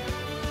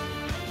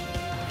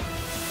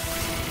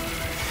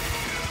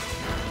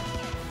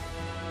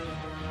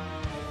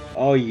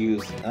 I'll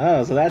use...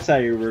 Oh, so that's how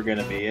you were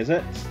gonna be, is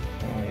it?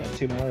 Oh, yeah,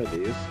 2 more of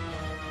these.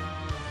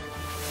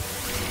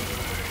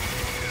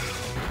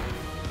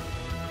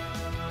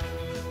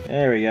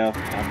 There we go.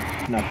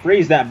 Now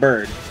freeze that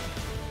bird.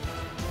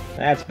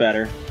 That's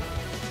better.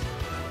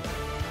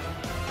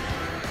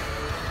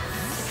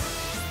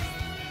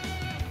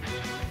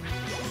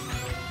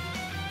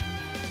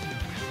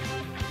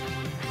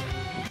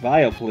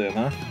 Vileplume,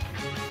 huh?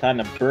 Time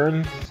to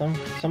burn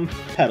some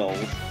petals.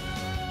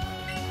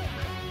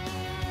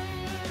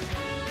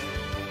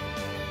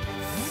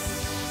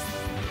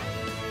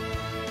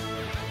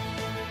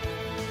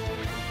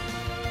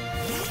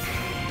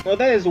 Well,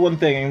 that is one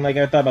thing, like,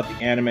 I thought about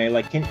the anime,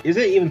 like, is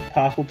it even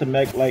possible to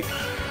make, like,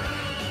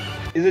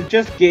 is it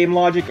just game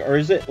logic,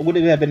 or would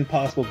it have been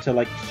possible to,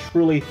 like,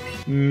 truly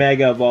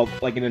mega evolve,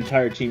 like, an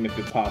entire team if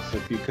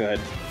you could?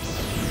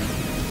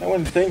 I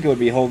wouldn't think it would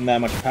be holding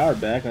that much power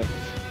back. I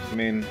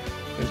mean,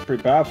 it's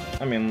pretty powerful.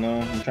 I mean, no,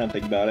 I'm trying to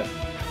think about it.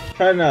 I'm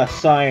trying to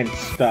science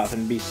stuff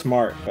and be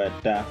smart, but,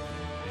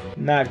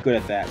 not good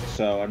at that,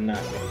 so I'm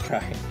not gonna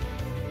try.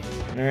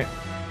 Alright.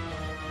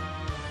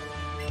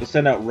 Let's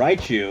send out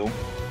Raichu.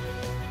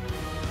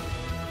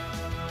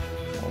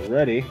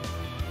 Already.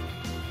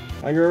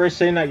 Oh, you're already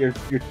saying that your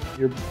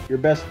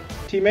best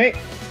teammate?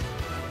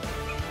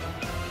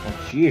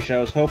 Oh, geez, I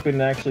was hoping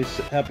to actually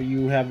have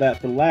you have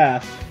that for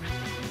last.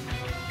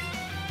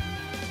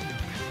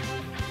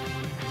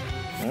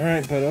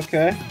 Alright, but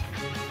okay.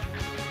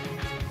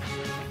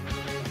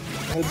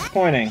 That's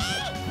disappointing.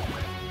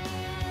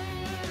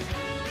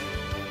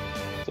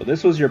 So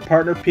this was your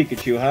partner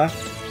Pikachu, huh?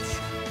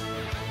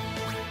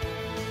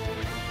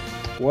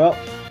 Well,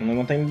 only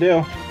one thing to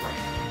do.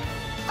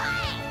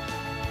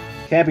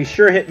 Cappy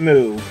sure hit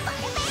move.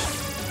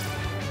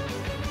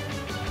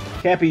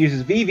 Cappy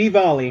uses VV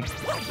Volley.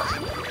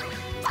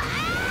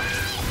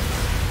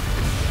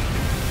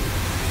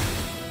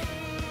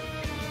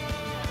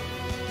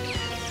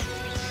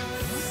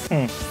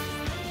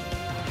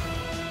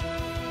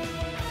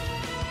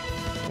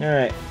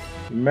 Alright,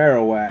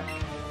 Marowak.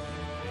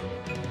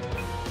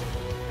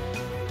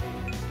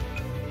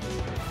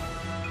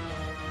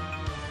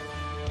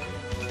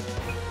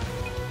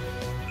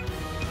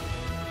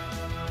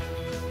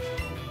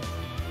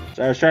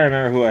 So I was trying to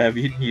remember who I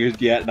haven't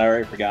used yet, and I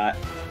already forgot.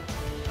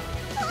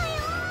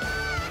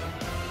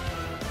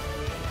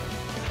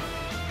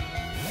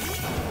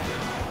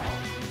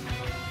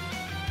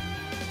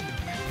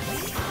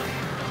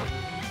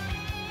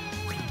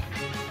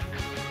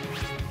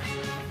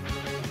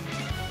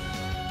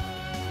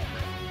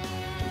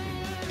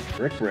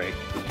 Brick Break.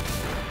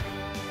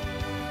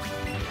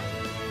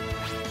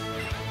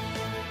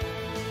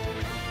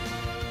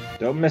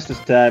 Don't miss this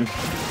time.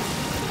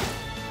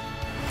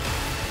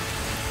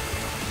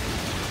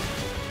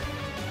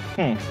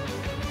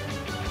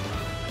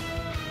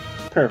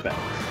 Perfect.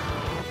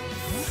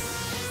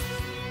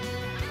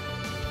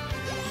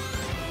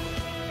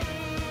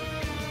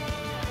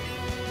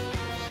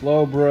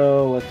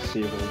 Slowbro, let's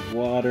see, the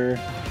water.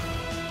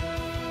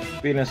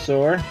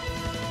 Venusaur.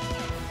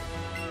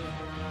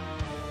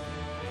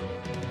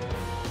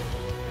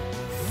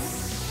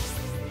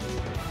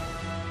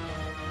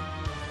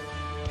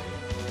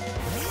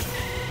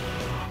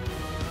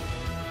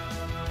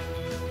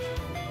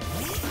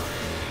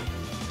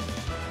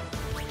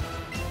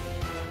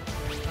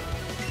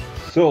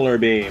 Solar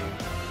Beam.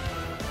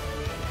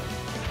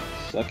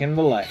 Suck in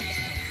the light.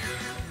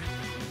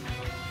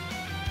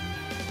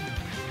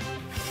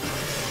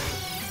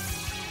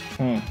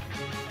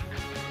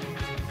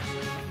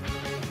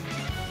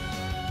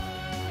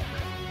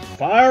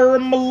 Fire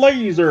and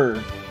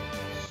laser.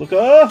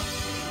 Sucker.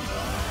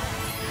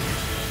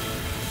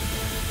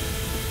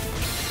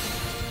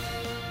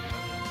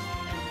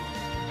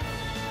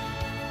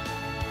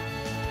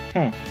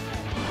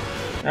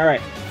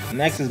 Alright,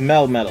 next is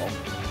Melmetal.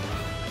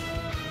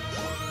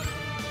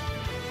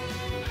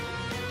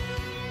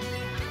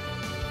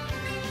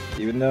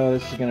 Even though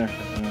this is gonna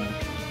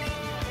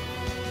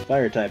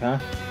fire type, huh?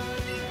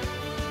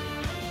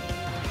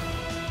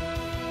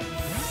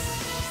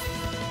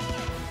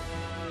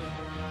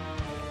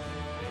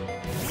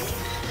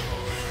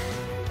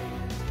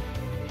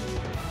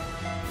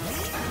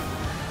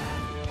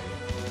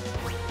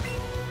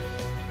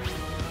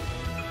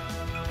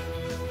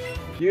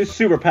 Use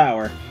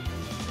superpower.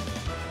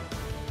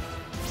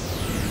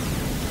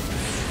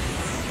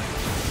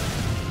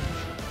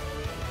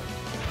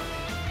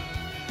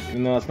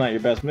 Even though it's not your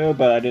best move,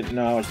 but I didn't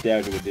know how much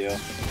damage it would do.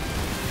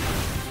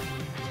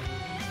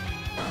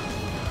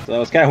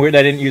 So it's kind of weird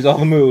I didn't use all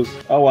the moves.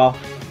 Oh well.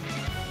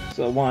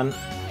 So 1.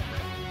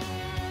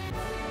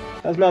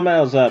 How's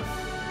Melmetal's up?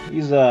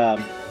 He's the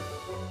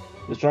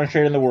strongest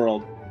trader in the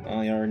world.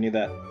 Oh, you already knew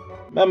that.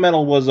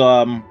 Melmetal was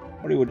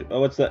what do you would?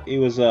 Oh, what's that? He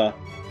was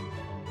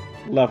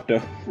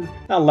leftover.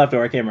 Not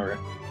leftover. I can't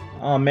remember.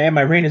 Oh man,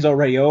 my reign is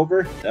already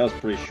over. That was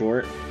pretty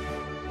short.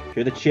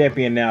 You're the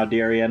champion now,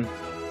 Darien.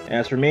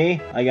 As for me,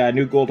 I got a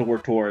new goal to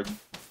work towards.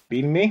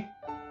 Beating me?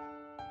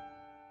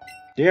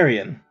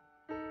 Darien.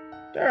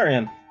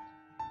 Darien.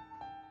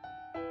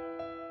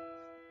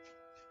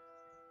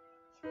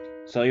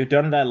 So you've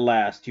done it at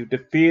last. You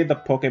defeated the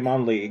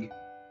Pokemon League.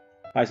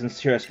 My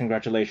sincerest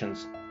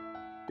congratulations.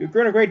 You've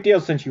grown a great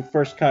deal since you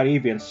first caught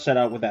Eevee and set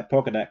out with that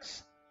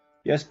Pokedex.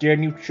 Yes,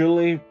 Darien, you've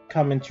truly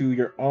come into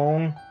your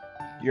own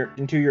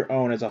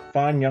as a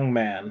fine young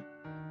man.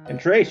 In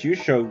trace, you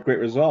showed great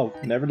resolve,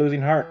 never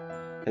losing heart,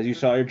 as you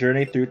saw your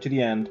journey through to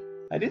the end.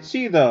 I did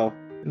see, though,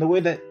 in the way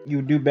that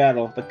you do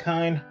battle, the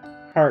kind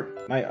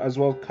heart might as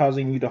well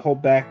causing you to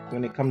hold back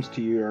when it comes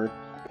to your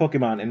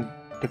Pokemon and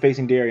to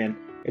facing Darien.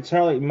 It's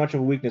hardly much of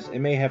a weakness. It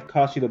may have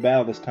cost you the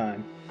battle this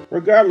time.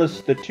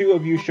 Regardless, the two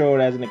of you showed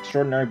as an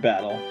extraordinary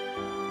battle.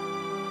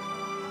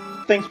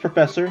 Thanks,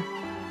 Professor.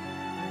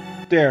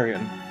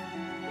 Darien,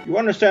 you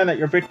understand that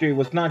your victory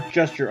was not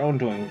just your own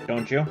doing,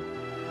 don't you?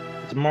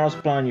 It's a marvelous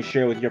bond you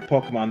share with your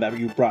Pokemon that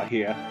you brought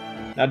here.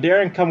 Now,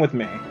 Darien, come with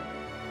me.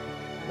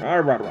 Rah,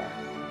 rah, rah.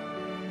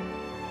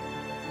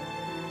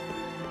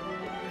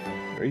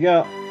 There you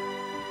go.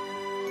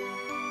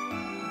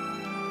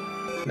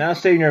 Now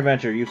saving your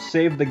adventure. You've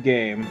saved the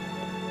game.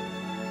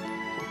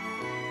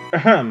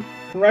 Ahem.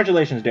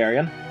 Congratulations,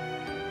 Darien.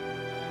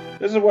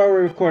 This is where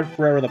we record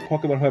forever the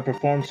Pokemon who have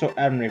performed so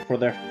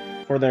admirably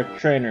for their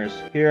trainers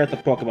here at the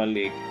Pokemon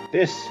League.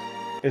 This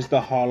is the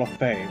Hall of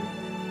Fame.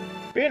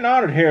 Being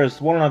honored here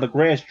is one of the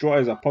greatest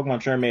joys a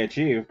Pokemon trainer may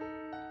achieve.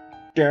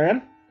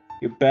 Darien,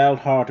 you battled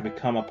hard to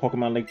become a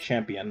Pokemon League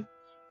champion.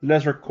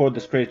 Let's record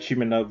this great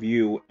achievement of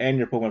you and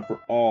your Pokemon for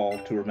all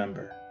to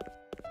remember.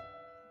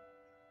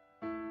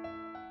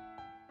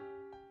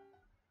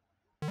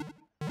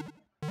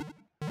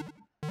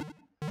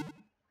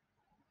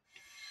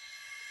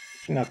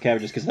 You know, Cappy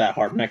just gets that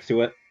heart next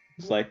to it.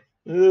 It's like,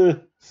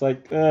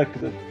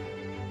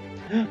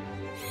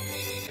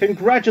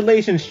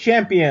 Congratulations,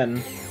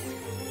 champion!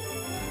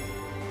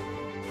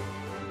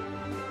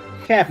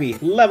 Cappy,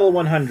 level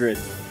 100.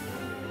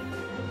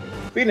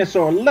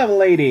 Venusaur,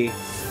 level 80.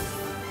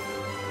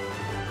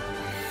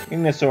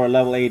 Venusaur,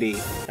 level 80.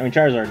 I mean,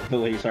 Charizard,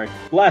 level 80, sorry.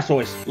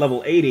 Blastoise,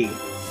 level 80.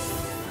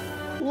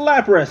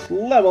 Lapras,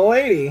 level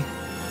 80.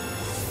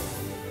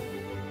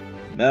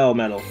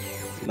 Melmetal,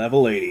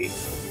 level 80.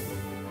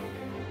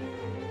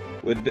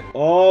 With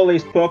all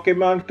these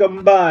Pokemon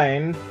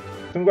combined,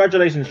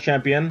 congratulations,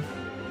 champion.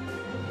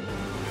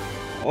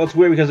 Oh, it's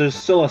weird because there's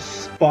still a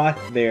spot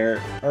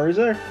there. Or is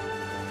there?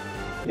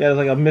 Yeah, there's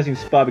like a missing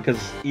spot because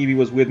Eevee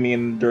was with me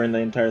during the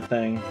entire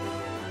thing.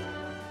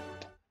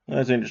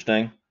 That's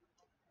interesting.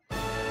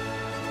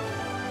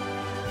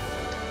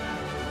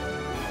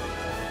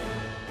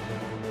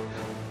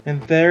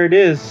 And there it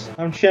is.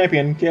 I'm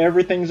champion.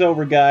 Everything's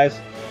over, guys.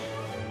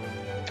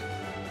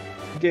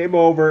 Game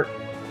over.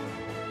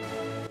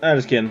 I'm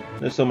just kidding.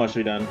 There's so much to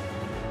be done.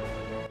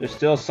 There's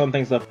still some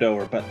things left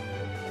over, but...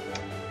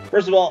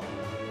 First of all,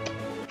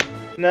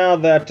 now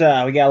that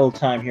we got a little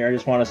time here, I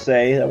just want to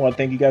say I want to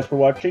thank you guys for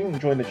watching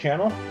and joining the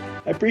channel.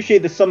 I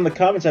appreciate some of the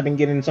comments I've been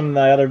getting in some of the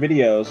other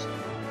videos.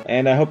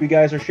 And I hope you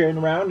guys are sharing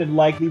around and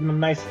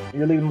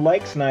you're leaving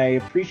likes, and I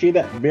appreciate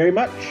that very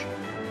much.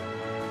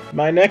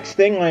 My next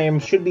thing,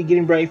 should be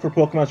getting ready for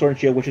Pokemon Sword and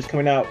Shield, which is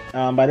coming out,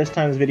 by this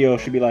time this video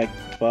should be like,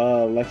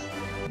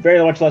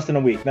 very much less than a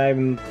week, not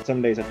even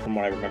 7 days from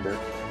what I remember.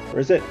 Or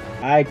is it?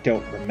 I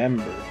don't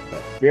remember,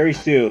 but very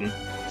soon.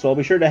 So I'll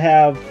be sure to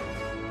have,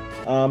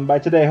 by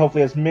today,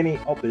 hopefully as many,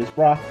 there's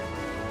Brock,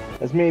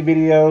 as many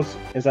videos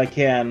as I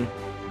can,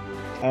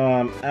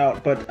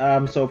 out. But,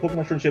 so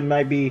Pokemon Sword and Shield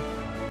might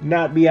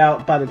not be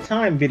out by the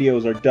time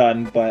videos are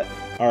done, but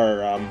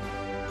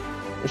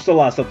there's still a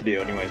lot of stuff to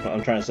do anyways, what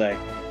I'm trying to say.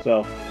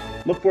 So,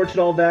 look forward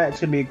to all that. It's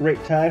going to be a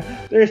great time.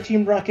 There's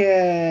Team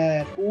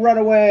Rocket! Run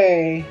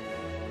away!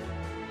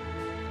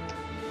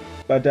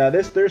 But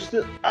there's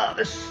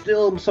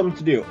still something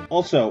to do.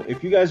 Also,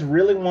 if you guys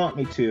really want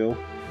me to,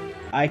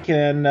 I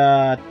can,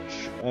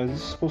 is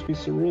this supposed to be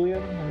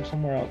Cerulean or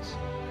somewhere else?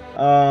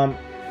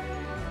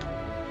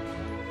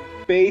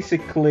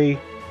 Basically,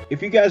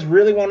 if you guys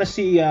really want to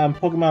see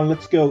Pokemon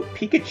Let's Go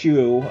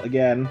Pikachu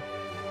again,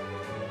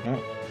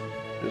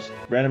 just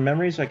random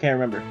memories? I can't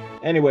remember.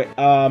 Anyway,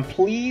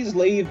 please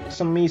leave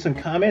me some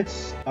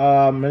comments,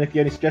 and if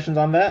you have any suggestions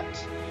on that.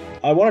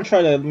 I want to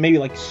try to maybe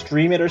like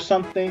stream it or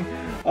something.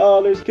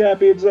 Oh, there's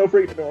Cappy, it's so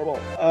freaking adorable.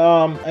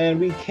 And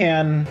we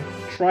can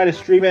try to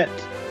stream it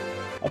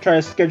I'll try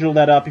to schedule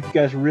that up if you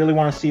guys really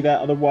want to see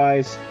that.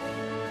 Otherwise,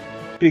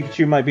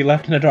 Pikachu might be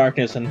left in the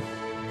darkness, and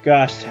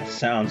gosh, that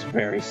sounds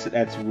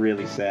that's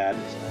really sad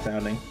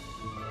sounding.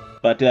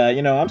 But,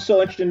 you know, I'm still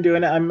interested in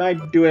doing it. I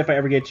might do it if I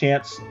ever get a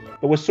chance.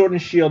 But with Sword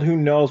and Shield, who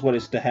knows what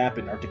is to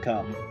happen or to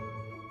come.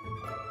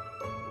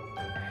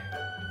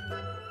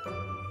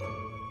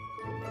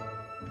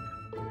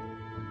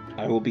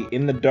 I will be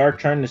in the dark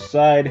trying to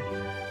decide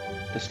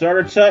the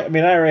starter type. I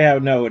mean, I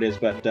already know what it is,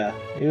 but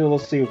we'll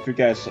see if you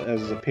guys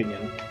has his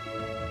opinion.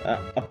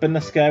 Up in the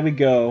sky we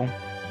go.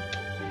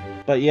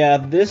 But yeah,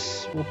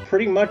 this will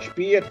pretty much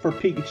be it for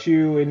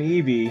Pikachu and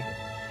Eevee.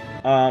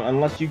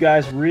 Unless you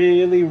guys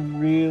really,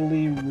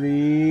 really,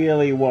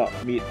 really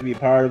want me to be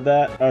part of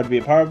that, or to be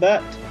a part of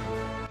that.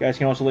 You guys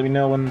can also let me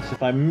know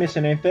if I'm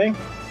missing anything.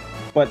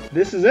 But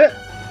this is it.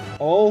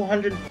 All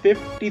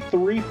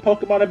 153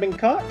 Pokemon have been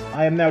caught.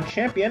 I am now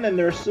champion, and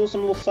there are still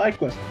some little side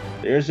quests.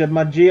 There's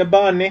my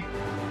Giovanni.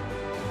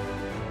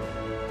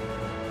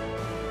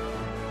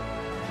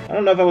 I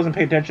don't know if I wasn't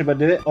paying attention, but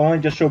did it only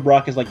just show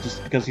Brock as like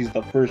just because he's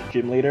the first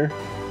gym leader?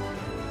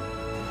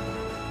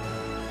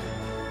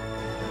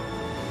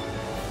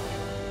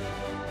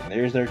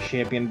 There's their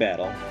champion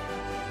battle.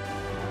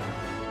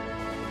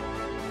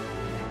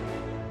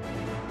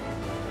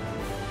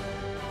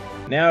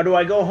 Now, do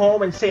I go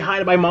home and say hi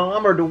to my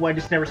mom, or do I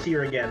just never see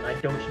her again? I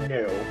don't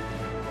know.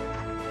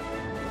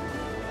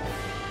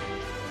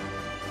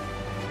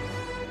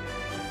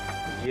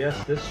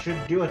 Yes, this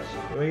should do it.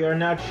 We are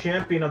now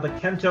champion of the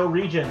Kanto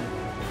region.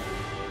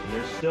 And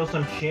there's still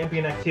some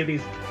champion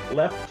activities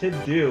left to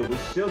do. We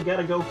still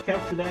gotta go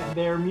capture that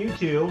there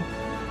Mewtwo.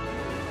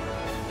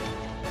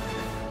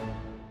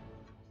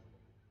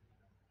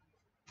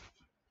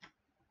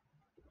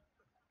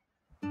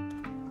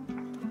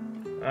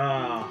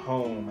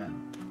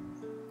 Home.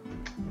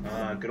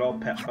 Good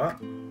old pet.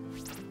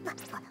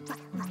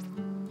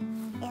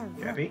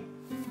 Cappy?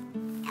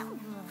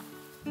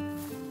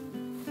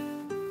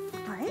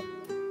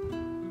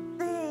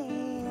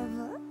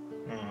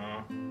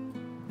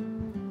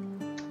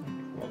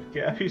 Love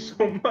Cappy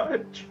so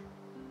much.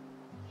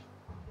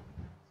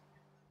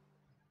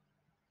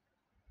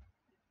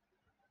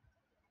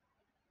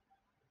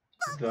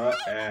 The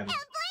end.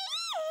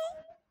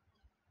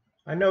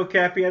 I know,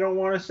 Cappy, I don't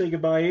want to say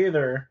goodbye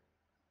either.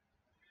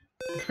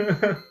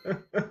 Huh?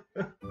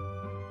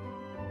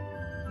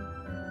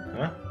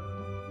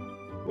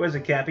 What is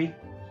it, Cappy?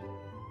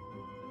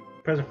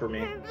 Present for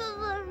me.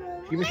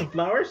 Give me some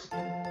flowers?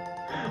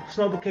 A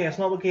small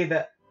bouquet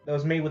that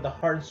was made with the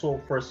heart and soul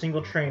for a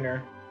single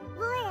trainer.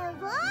 Oh,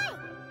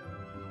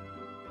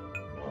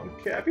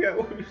 Cappy, I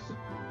love you so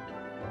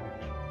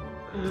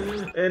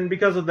much. And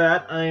because of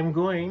that, I am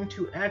going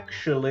to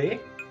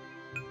actually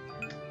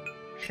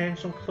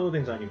change some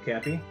clothing on you,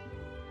 Cappy.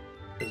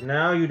 Because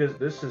now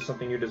this is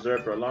something you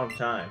deserve for a long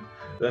time.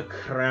 The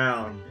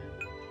crown.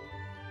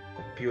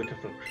 The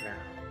beautiful crown.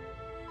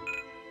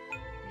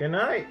 Good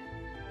night.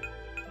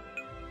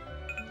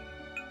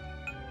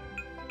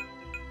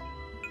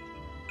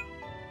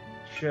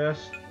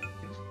 Chest,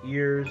 its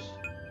ears.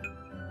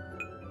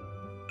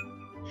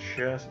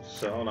 Chest,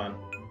 so hold on.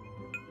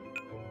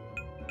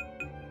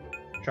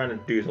 I'm trying to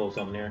do a little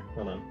something here.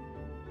 Hold on.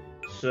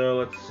 So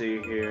let's see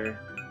here.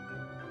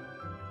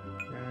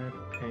 Red,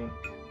 pink.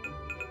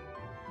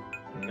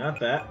 Not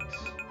that.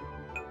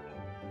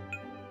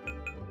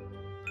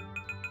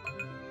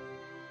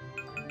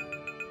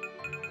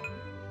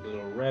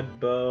 Little red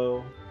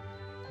bow.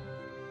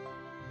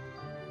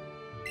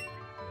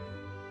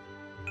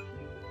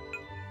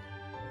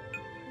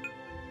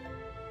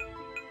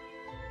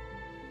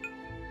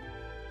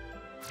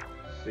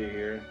 Let's see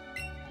here.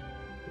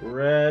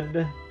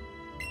 Red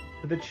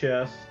for the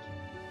chest.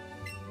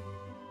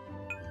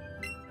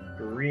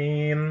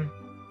 Green.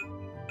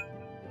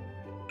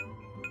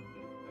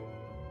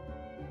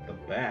 The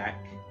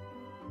back.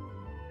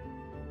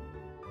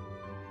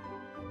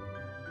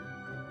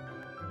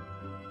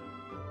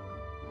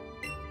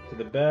 To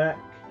the back.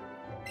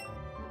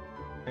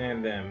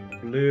 And then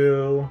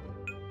blue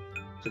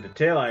to the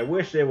tail. I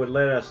wish they would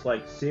let us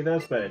like see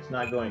this, but it's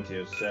not going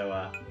to,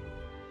 so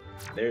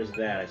there's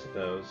that, I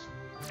suppose.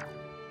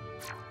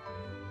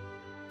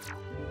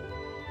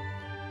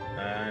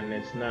 And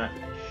it's not...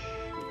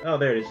 Oh,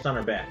 there it is. It's on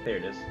her back. There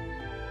it is.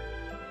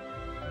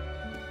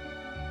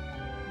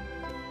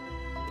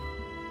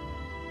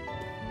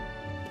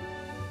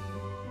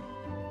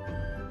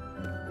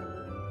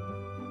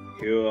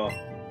 Cool.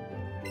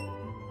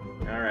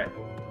 Alright.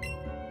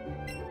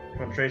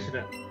 I'm tracing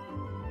it.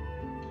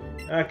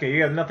 Okay,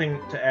 you have nothing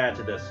to add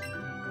to this.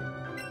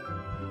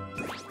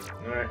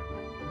 Alright.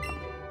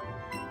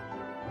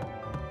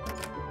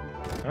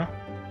 Huh?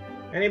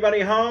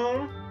 Anybody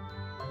home?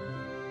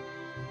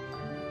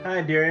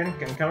 Hi, Darian.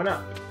 I'm coming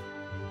up.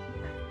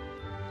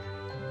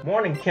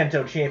 Morning,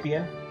 Kanto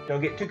champion.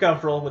 Don't get too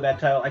comfortable with that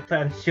title. I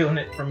plan on stealing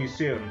it from you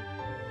soon.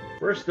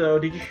 First, though,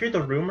 did you hear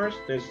the rumors?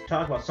 There's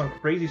talk about some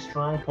crazy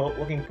strong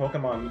looking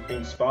Pokemon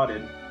being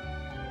spotted.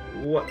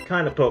 What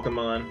kind of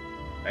Pokemon?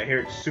 I hear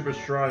it's super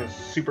strong and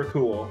super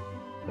cool.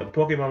 The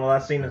Pokemon were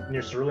last seen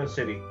near Cerulean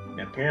City, and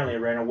apparently it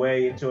ran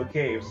away into a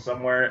cave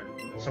somewhere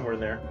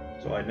there.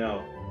 So I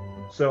know.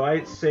 So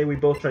I say we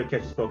both try to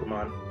catch this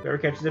Pokemon. Whoever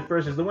catches it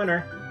first is the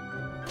winner.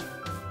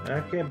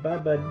 Okay, bye,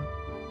 bud.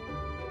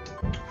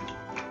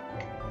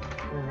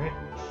 Alright.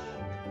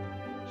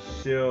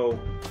 So,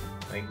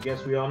 I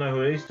guess we all know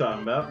who he's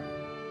talking about.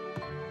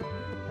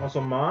 Also,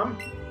 Mom?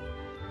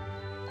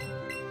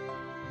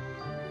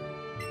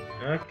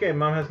 Okay,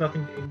 Mom has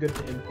nothing good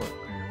to input,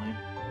 apparently.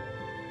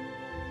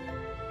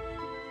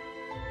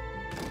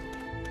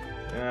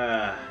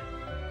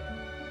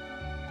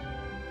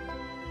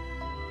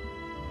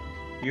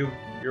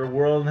 Your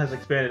world has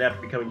expanded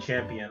after becoming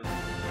champion.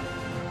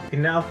 You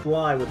can now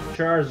fly with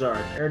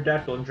Charizard,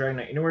 Aerodactyl, and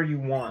Dragonite anywhere you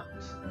want.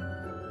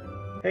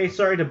 Hey,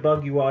 sorry to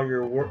bug you while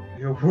your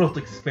world's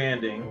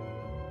expanding.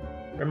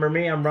 Remember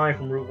me? I'm Ryan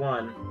from Route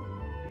 1.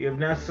 You have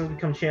now successfully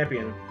become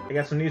champion. I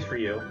got some news for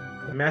you.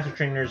 The Master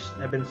Trainers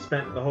have been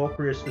spent the whole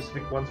career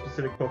one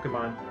specific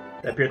Pokemon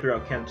that appear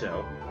throughout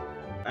Kanto.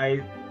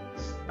 I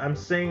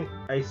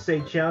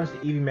say challenge the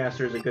Eevee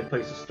Master is a good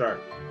place to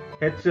start.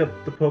 Head to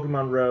the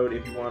Pokemon Road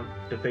if you want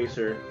to face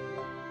her.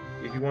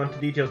 If you want the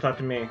details, talk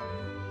to me.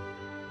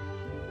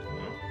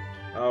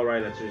 Oh,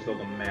 right, that's just all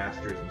the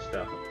Masters and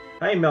stuff.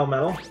 Hey,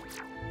 Melmetal.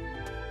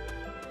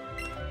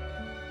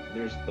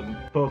 There's the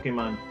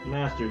Pokemon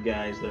Master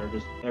guys that are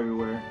just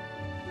everywhere.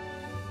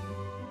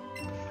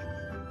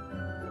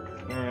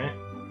 Alright.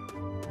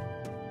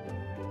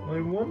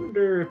 I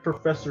wonder if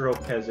Professor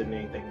Oak has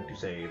anything to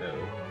say, though.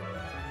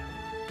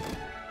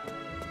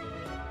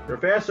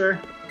 Professor!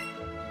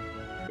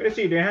 Good to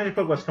see you, Dan. How's your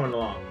Pokemon's coming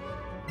along?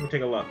 Let me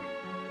take a look.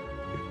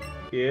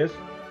 Yes?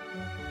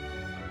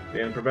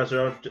 Dan, Professor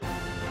Oak,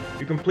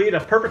 you completed a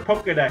perfect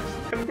Pokedex!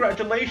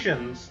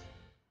 Congratulations!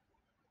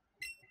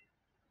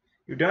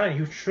 You've done it.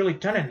 You've truly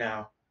done it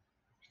now.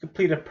 You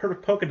completed a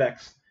perfect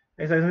Pokedex.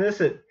 As I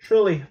miss it,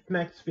 truly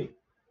makes me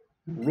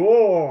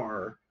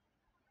roar.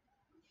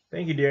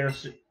 Thank you, dear.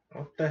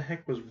 What the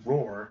heck was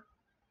roar?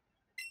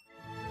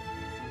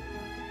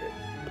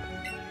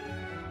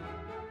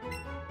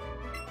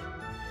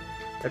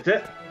 That's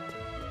it.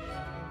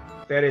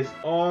 That is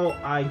all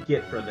I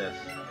get for this.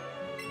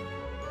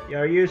 Yeah,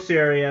 are you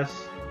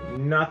serious?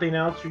 Nothing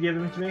else you're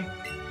giving to me?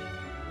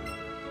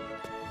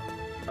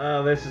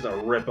 Oh, this is a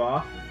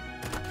ripoff.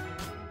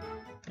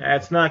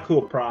 That's not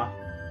cool, Prof.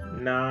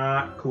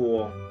 Not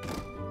cool.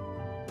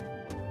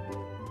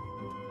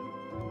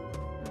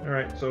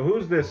 Alright, so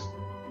who's this?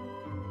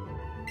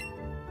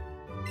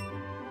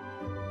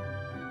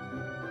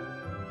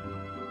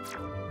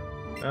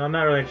 I'm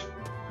not really...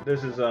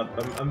 This is,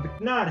 I'm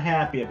not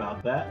happy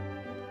about that.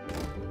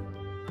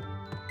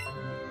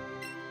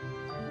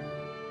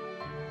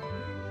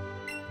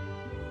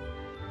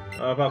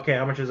 Okay,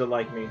 how much does it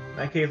like me? In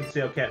that case, let's see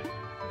how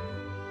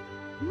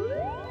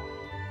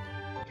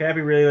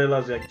Cappy really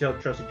loves it. I can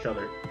trust each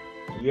other.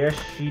 Yes,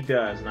 she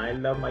does, and I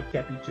love my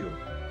Cappy too.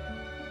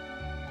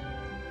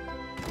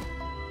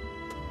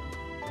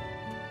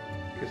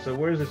 Okay, so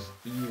where's this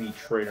Eevee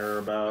trainer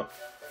about?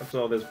 What's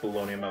all this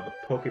baloney about the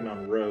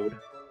Pokemon Road?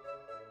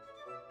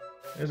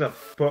 There's a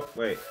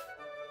wait.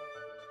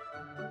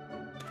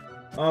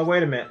 Oh,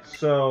 wait a minute.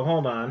 So,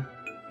 hold on.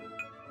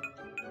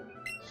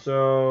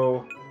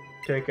 So,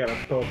 take out a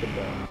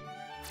Pokeball.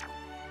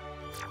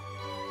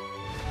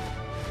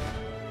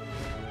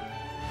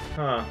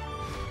 Huh.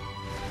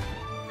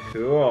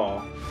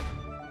 Cool.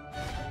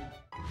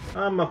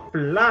 I'm a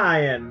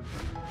flying.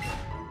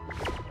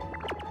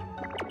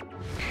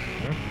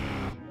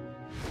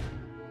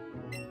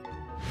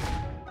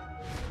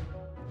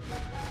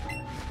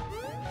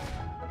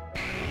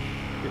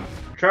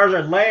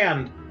 Charizard,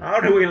 land! How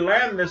do we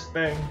land this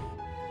thing?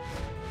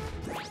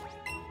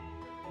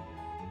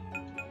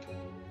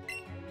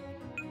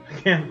 I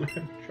can't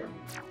land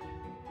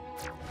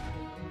Charizard.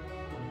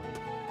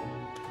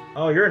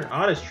 Oh, you're an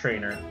honest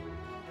trainer.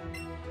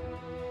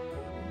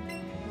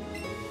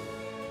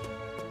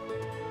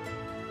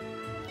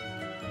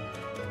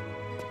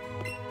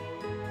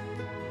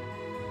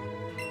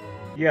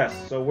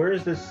 Yes, so where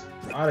is this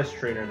honest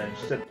trainer then?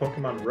 She said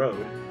Pokemon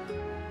Road.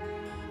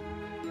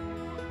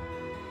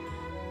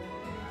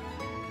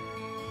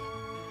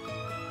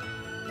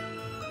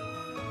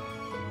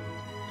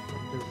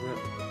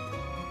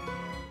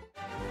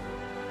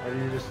 How do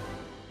you just...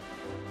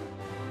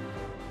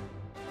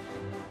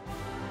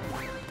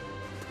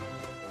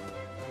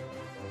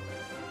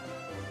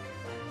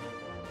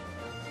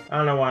 I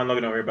don't know why I'm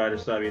looking over here, but I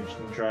just thought it'd be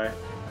interesting to try.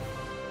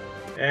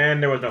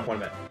 And there was no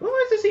point in that. Who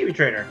is this Eevee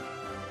trainer?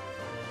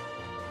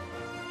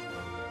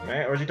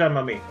 Right? Or is he talking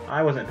about me?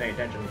 I wasn't paying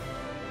attention.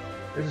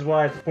 This is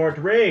why I support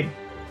to raid.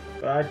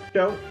 But I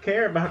don't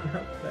care about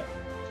that.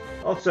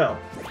 Also,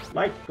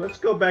 let's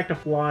go back to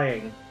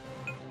flying.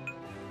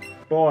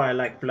 Boy, I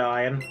like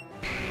flying.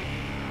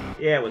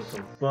 Yeah, it was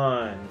some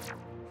fun.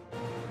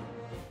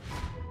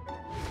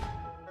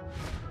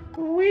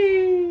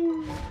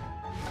 Whee!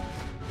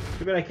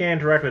 Too bad I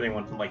can't interact with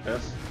anyone like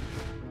this.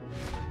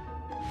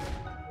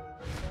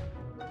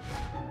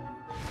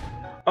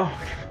 Oh,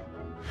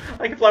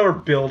 I can flower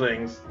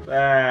buildings.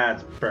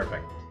 That's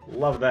perfect.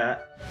 Love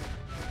that.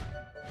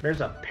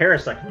 There's a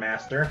Parasect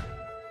Master.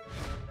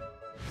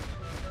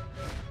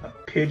 A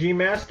Pidgey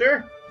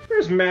Master?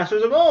 There's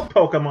masters of all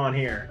Pokemon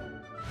here.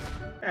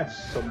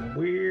 That's some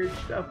weird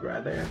stuff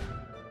right there.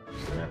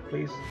 See that,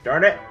 please?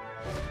 Darn it!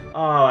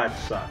 Oh, that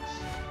sucks.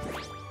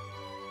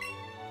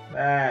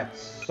 That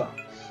sucks.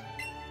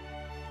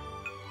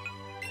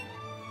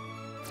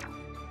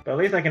 But at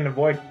least I can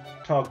avoid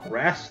tall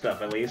grass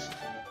stuff, at least.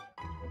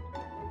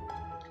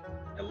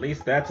 At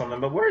least that's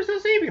something. But where's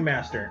this Eevee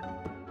Master?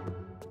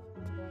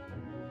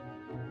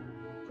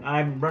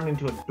 I'm running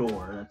into a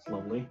door. That's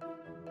lovely.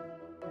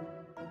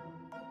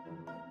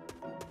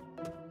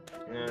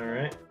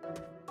 Alright.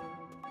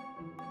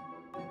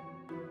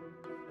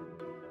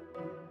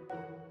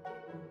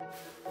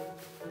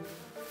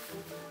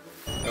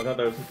 I thought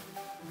there was...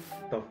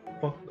 The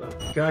fuck?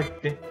 Oh, God.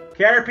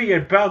 Cappy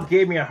about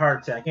gave me a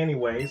heart attack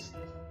anyways.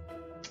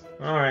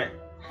 Alright.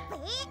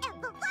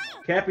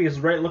 Cappy is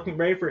looking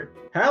ready for it.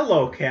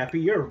 Hello, Cappy.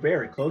 You're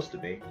very close to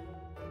me.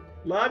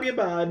 Love you,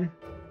 bud.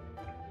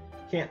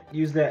 Can't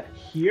use that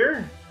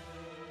here?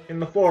 In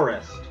the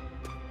forest.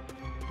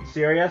 You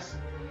serious?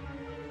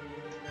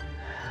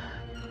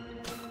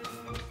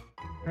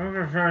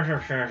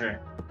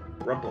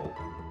 Rumble.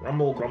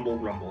 Rumble, grumble,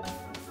 grumble.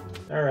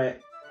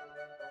 Alright.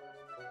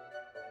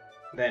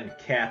 Then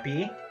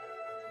Cappy.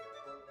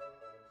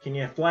 Can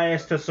you fly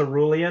us to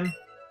Cerulean?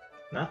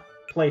 Not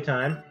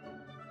playtime.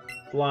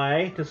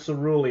 Fly to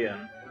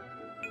Cerulean.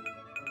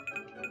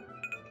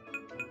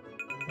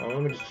 Oh,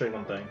 let me just check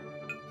one thing.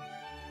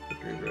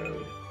 Victory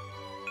Road.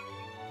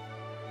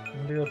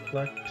 India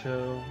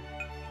Plateau.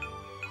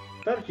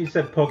 I thought you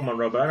said Pokemon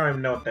Road, but I don't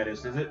even know what that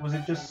is. Was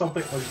it just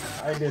something?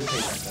 I didn't pay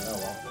attention. Oh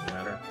well, doesn't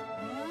matter.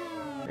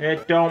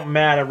 It don't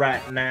matter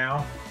right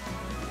now.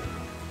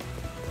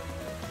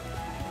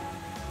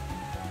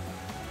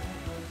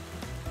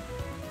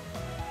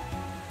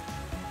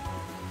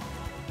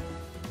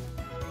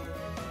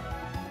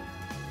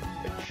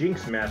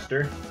 Jinx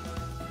Master.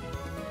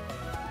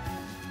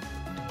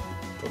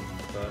 What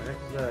the heck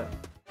is that?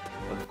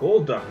 A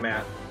Gold Duck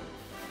map.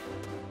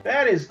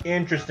 That is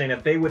interesting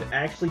that they would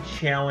actually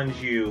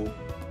challenge you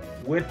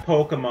with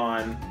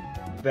Pokemon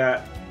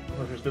that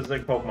with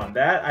specific Pokemon.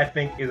 That I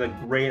think is a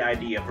great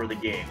idea for the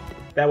game.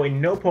 That way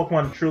no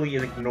Pokemon truly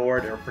is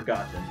ignored or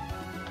forgotten.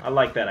 I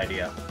like that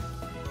idea.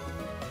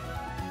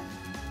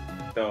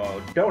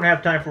 Though don't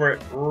have time for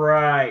it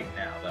right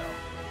now though.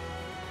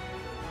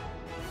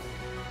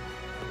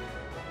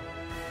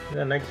 Is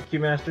that an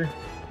Execute Master?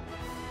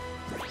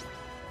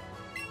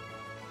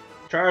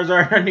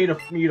 Charizard, I need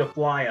you to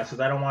fly us, because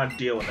I don't want to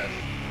deal with this.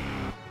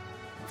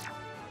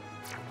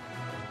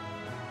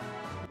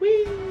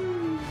 Whee!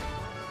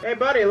 Hey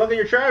buddy, look at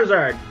your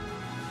Charizard!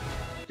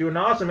 Doing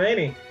awesome, ain't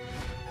he?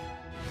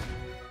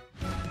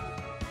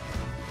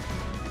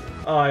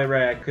 Oh,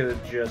 right, I could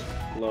have just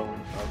blown.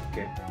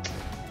 Okay.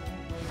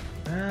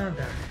 Oh, darn.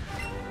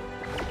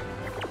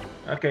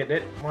 Okay,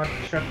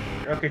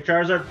 okay,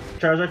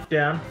 Charizard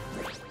down.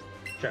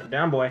 Shut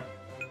down, boy.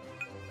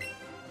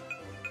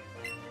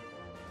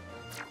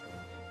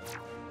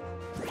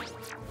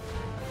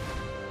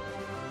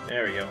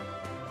 There we go.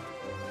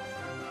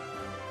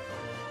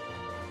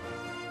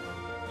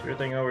 Is there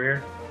anything over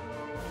here?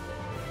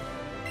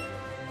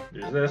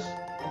 There's this.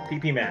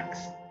 PP Max.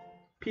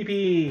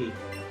 PP!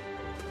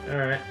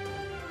 Alright.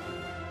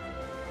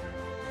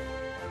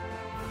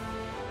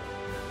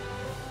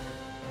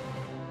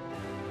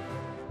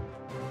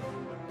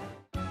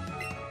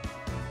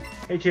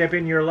 Hey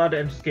champion, you're allowed to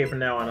escape from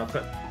now on. I'll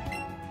put...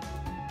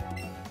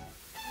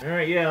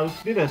 Alright, yeah,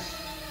 let's do this.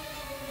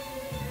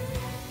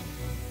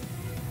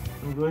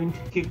 I'm going to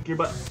kick your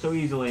butt so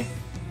easily.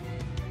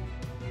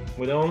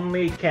 With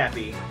only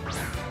Cappy.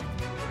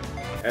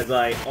 As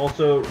I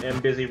also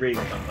am busy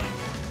reading something.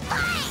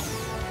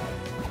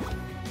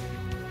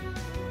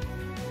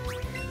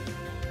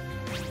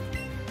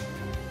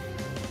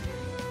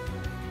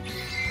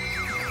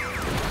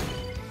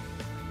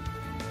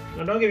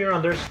 Now don't get me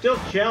wrong, there's still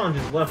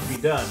challenges left to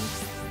be done.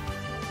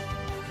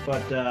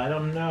 But I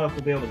don't know if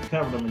we'll be able to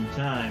cover them in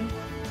time.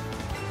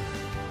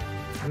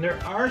 And there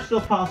are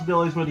still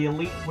possibilities where the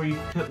Elite, where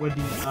the Elite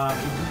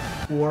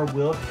Four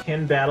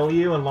can battle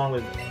you, along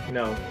with, you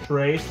know,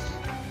 Trace,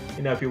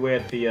 you know, if you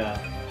wait at the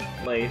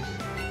place.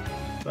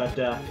 But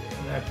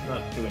that's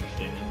not too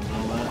interesting and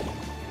all that.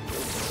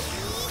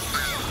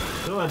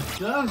 So it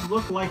does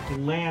look like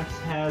Lance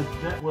has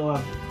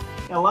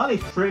a lot of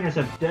these trainers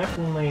have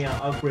definitely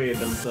upgraded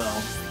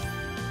themselves.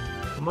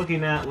 I'm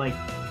looking at like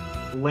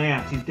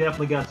Lance. He's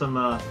definitely got some.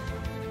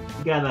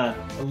 He got a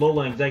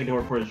Alola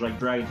Executor for his like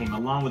Dragon Team,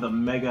 along with a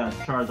Mega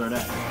Charizard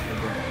X.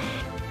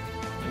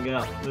 And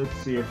yeah, let's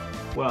see here.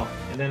 Well,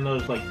 and then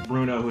there's like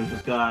Bruno, who's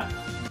just got.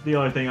 The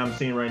only thing I'm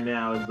seeing right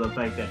now is the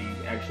fact that he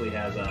actually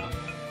has a.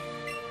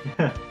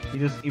 He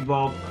just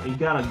evolved. He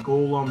got a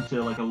Golem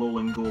to like a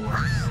Alolan Golem.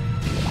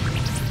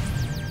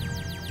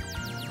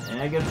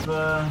 And I guess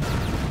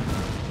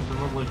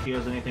doesn't look like she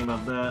has anything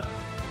about that.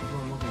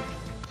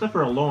 Except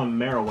for a Alolan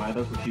Marowak,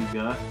 that's what she's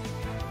got.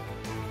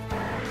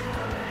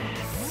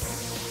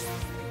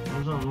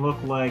 Doesn't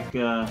look like,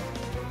 doesn't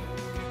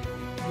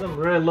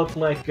really look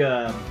like,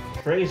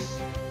 Trace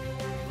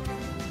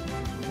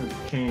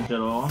has changed at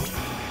all.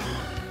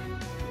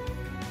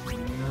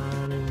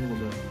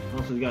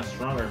 Also, he got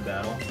stronger in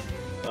battle.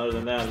 Other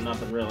than that,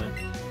 nothing really.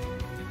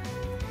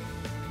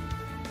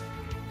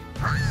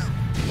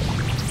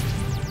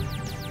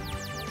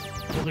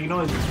 Also, you can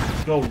always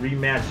go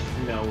rematch,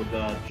 you know, with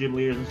gym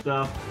leaders and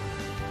stuff.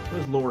 What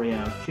does Lori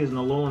have? She has an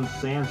Alolan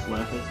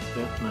Sandslash.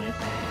 That's nice.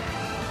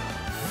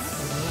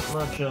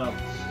 Not much else.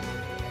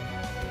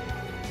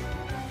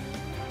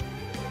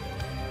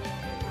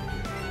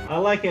 I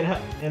like it,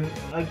 and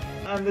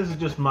this is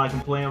just my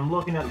complaint. I'm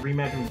looking at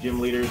rematching the gym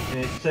leaders,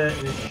 and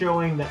it's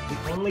showing that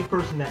the only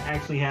person that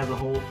actually has a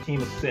whole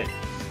team of 6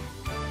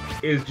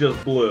 is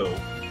just Blue,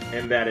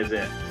 and that is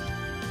it.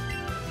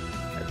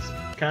 That's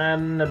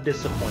kind of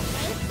disappointing.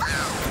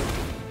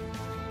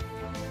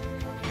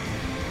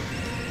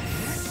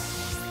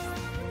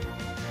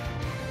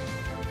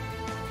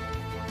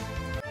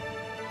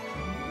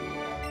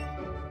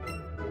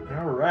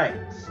 All right.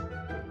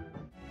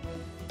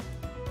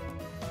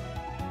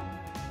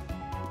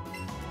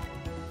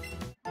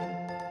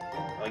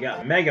 I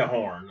got Mega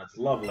Horn. That's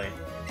lovely.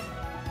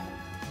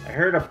 I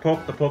heard the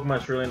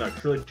Pokemon's really not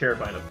truly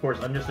terrifying. Of course,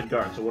 I'm just a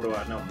guard, so what do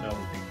I know? No.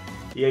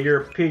 Yeah,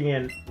 your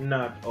opinion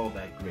not all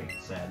that great,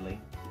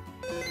 sadly.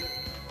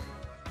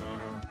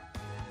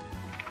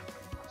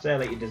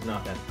 Sadly, it is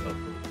not that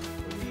helpful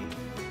for me.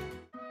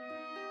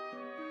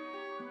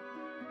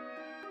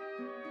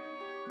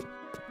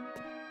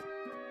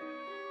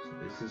 So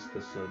this is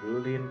the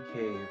Cerulean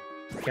Cave.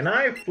 Can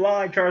I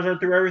fly Charizard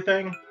through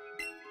everything?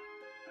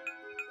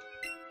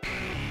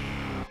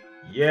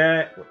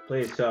 Yeah,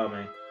 please tell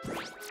me.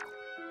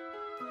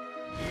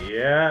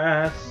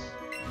 Yes.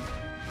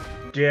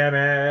 Damn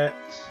it.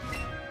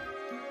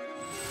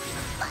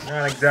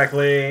 Not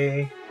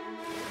exactly.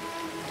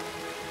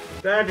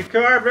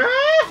 Magikarp.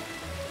 Ah!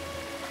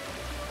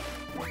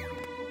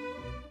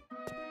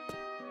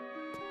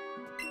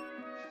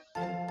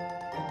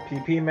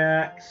 PP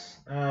Max.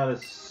 Oh,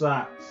 this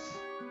sucks.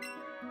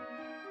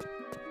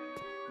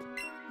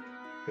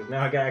 Because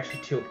now I gotta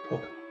actually deal with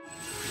Pokemon.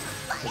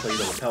 Just like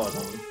the repellent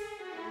on them.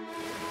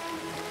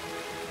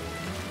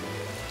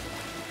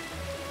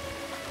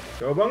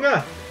 Go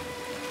Bunga!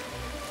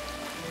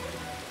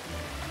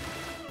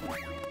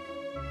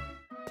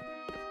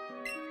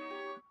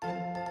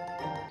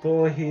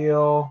 Full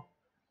heal.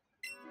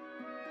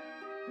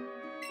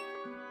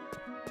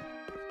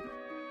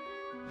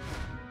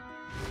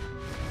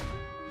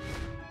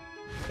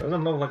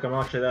 Doesn't look like I'm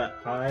actually that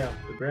high off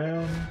the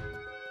ground.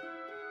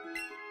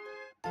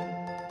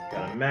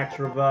 Got a max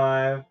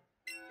revive.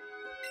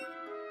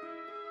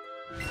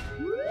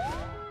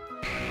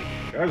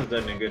 Charizard's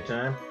having a good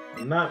time.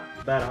 I'm not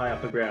that high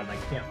off the ground. I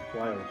can't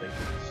fly over things.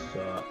 It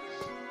sucks.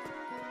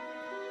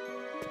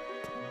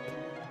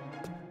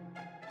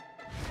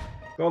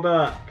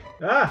 Golduck!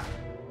 Ah!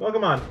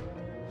 Pokemon!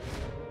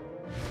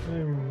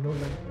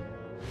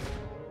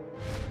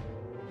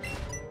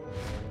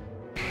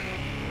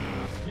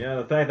 Yeah,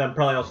 the fact that I'm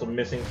probably also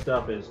missing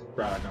stuff is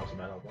probably not so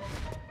bad.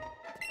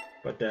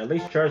 But at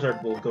least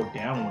Charizard will go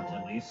downwards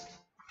at least.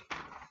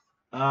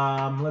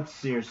 Let's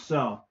see here.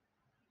 So,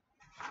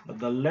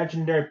 the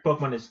legendary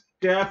Pokemon is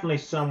definitely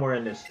somewhere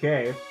in this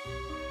cave.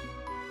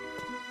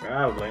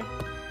 Probably.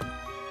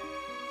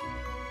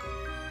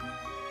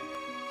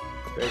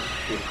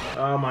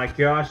 Oh my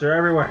gosh, they're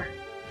everywhere.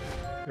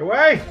 Get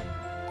away!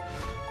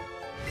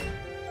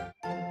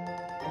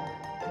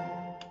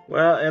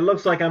 Well, it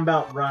looks like I'm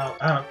about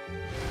right.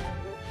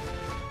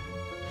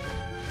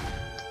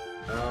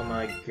 Oh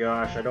my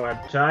gosh, I don't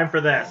have time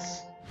for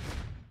this.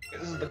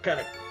 This is the kind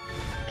of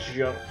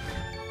junk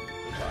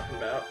I'm talking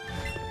about.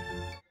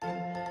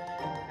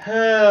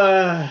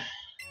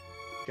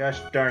 Gosh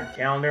darn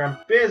calendar, I'm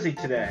busy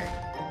today.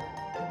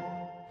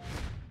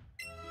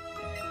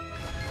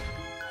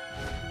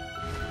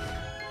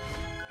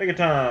 Take your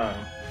time.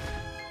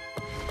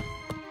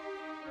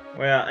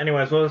 Well,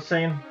 anyways, what was I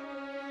saying?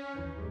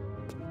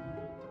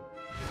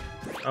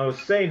 I was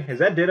saying, is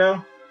that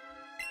Ditto?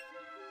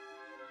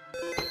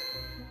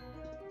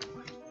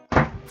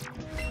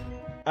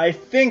 I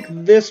think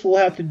this will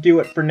have to do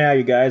it for now,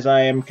 you guys.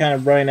 I am kind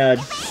of running out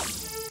of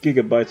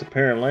gigabytes,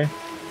 apparently.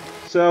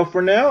 So,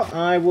 for now,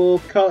 I will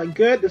call it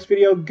good. This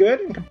video good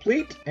and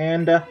complete.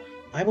 And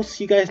I will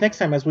see you guys next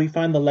time as we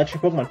find the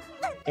legendary Pokemon.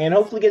 And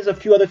hopefully get a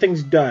few other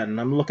things done.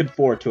 I'm looking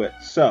forward to it.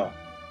 So,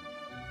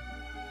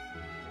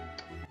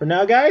 for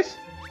now, guys,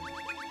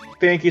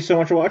 thank you so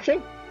much for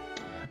watching.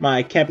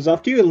 My cap is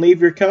off to you, and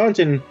leave your comments,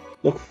 and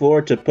look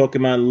forward to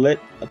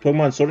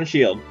Pokemon Sword and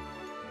Shield.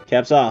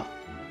 Caps off.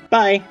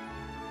 Bye!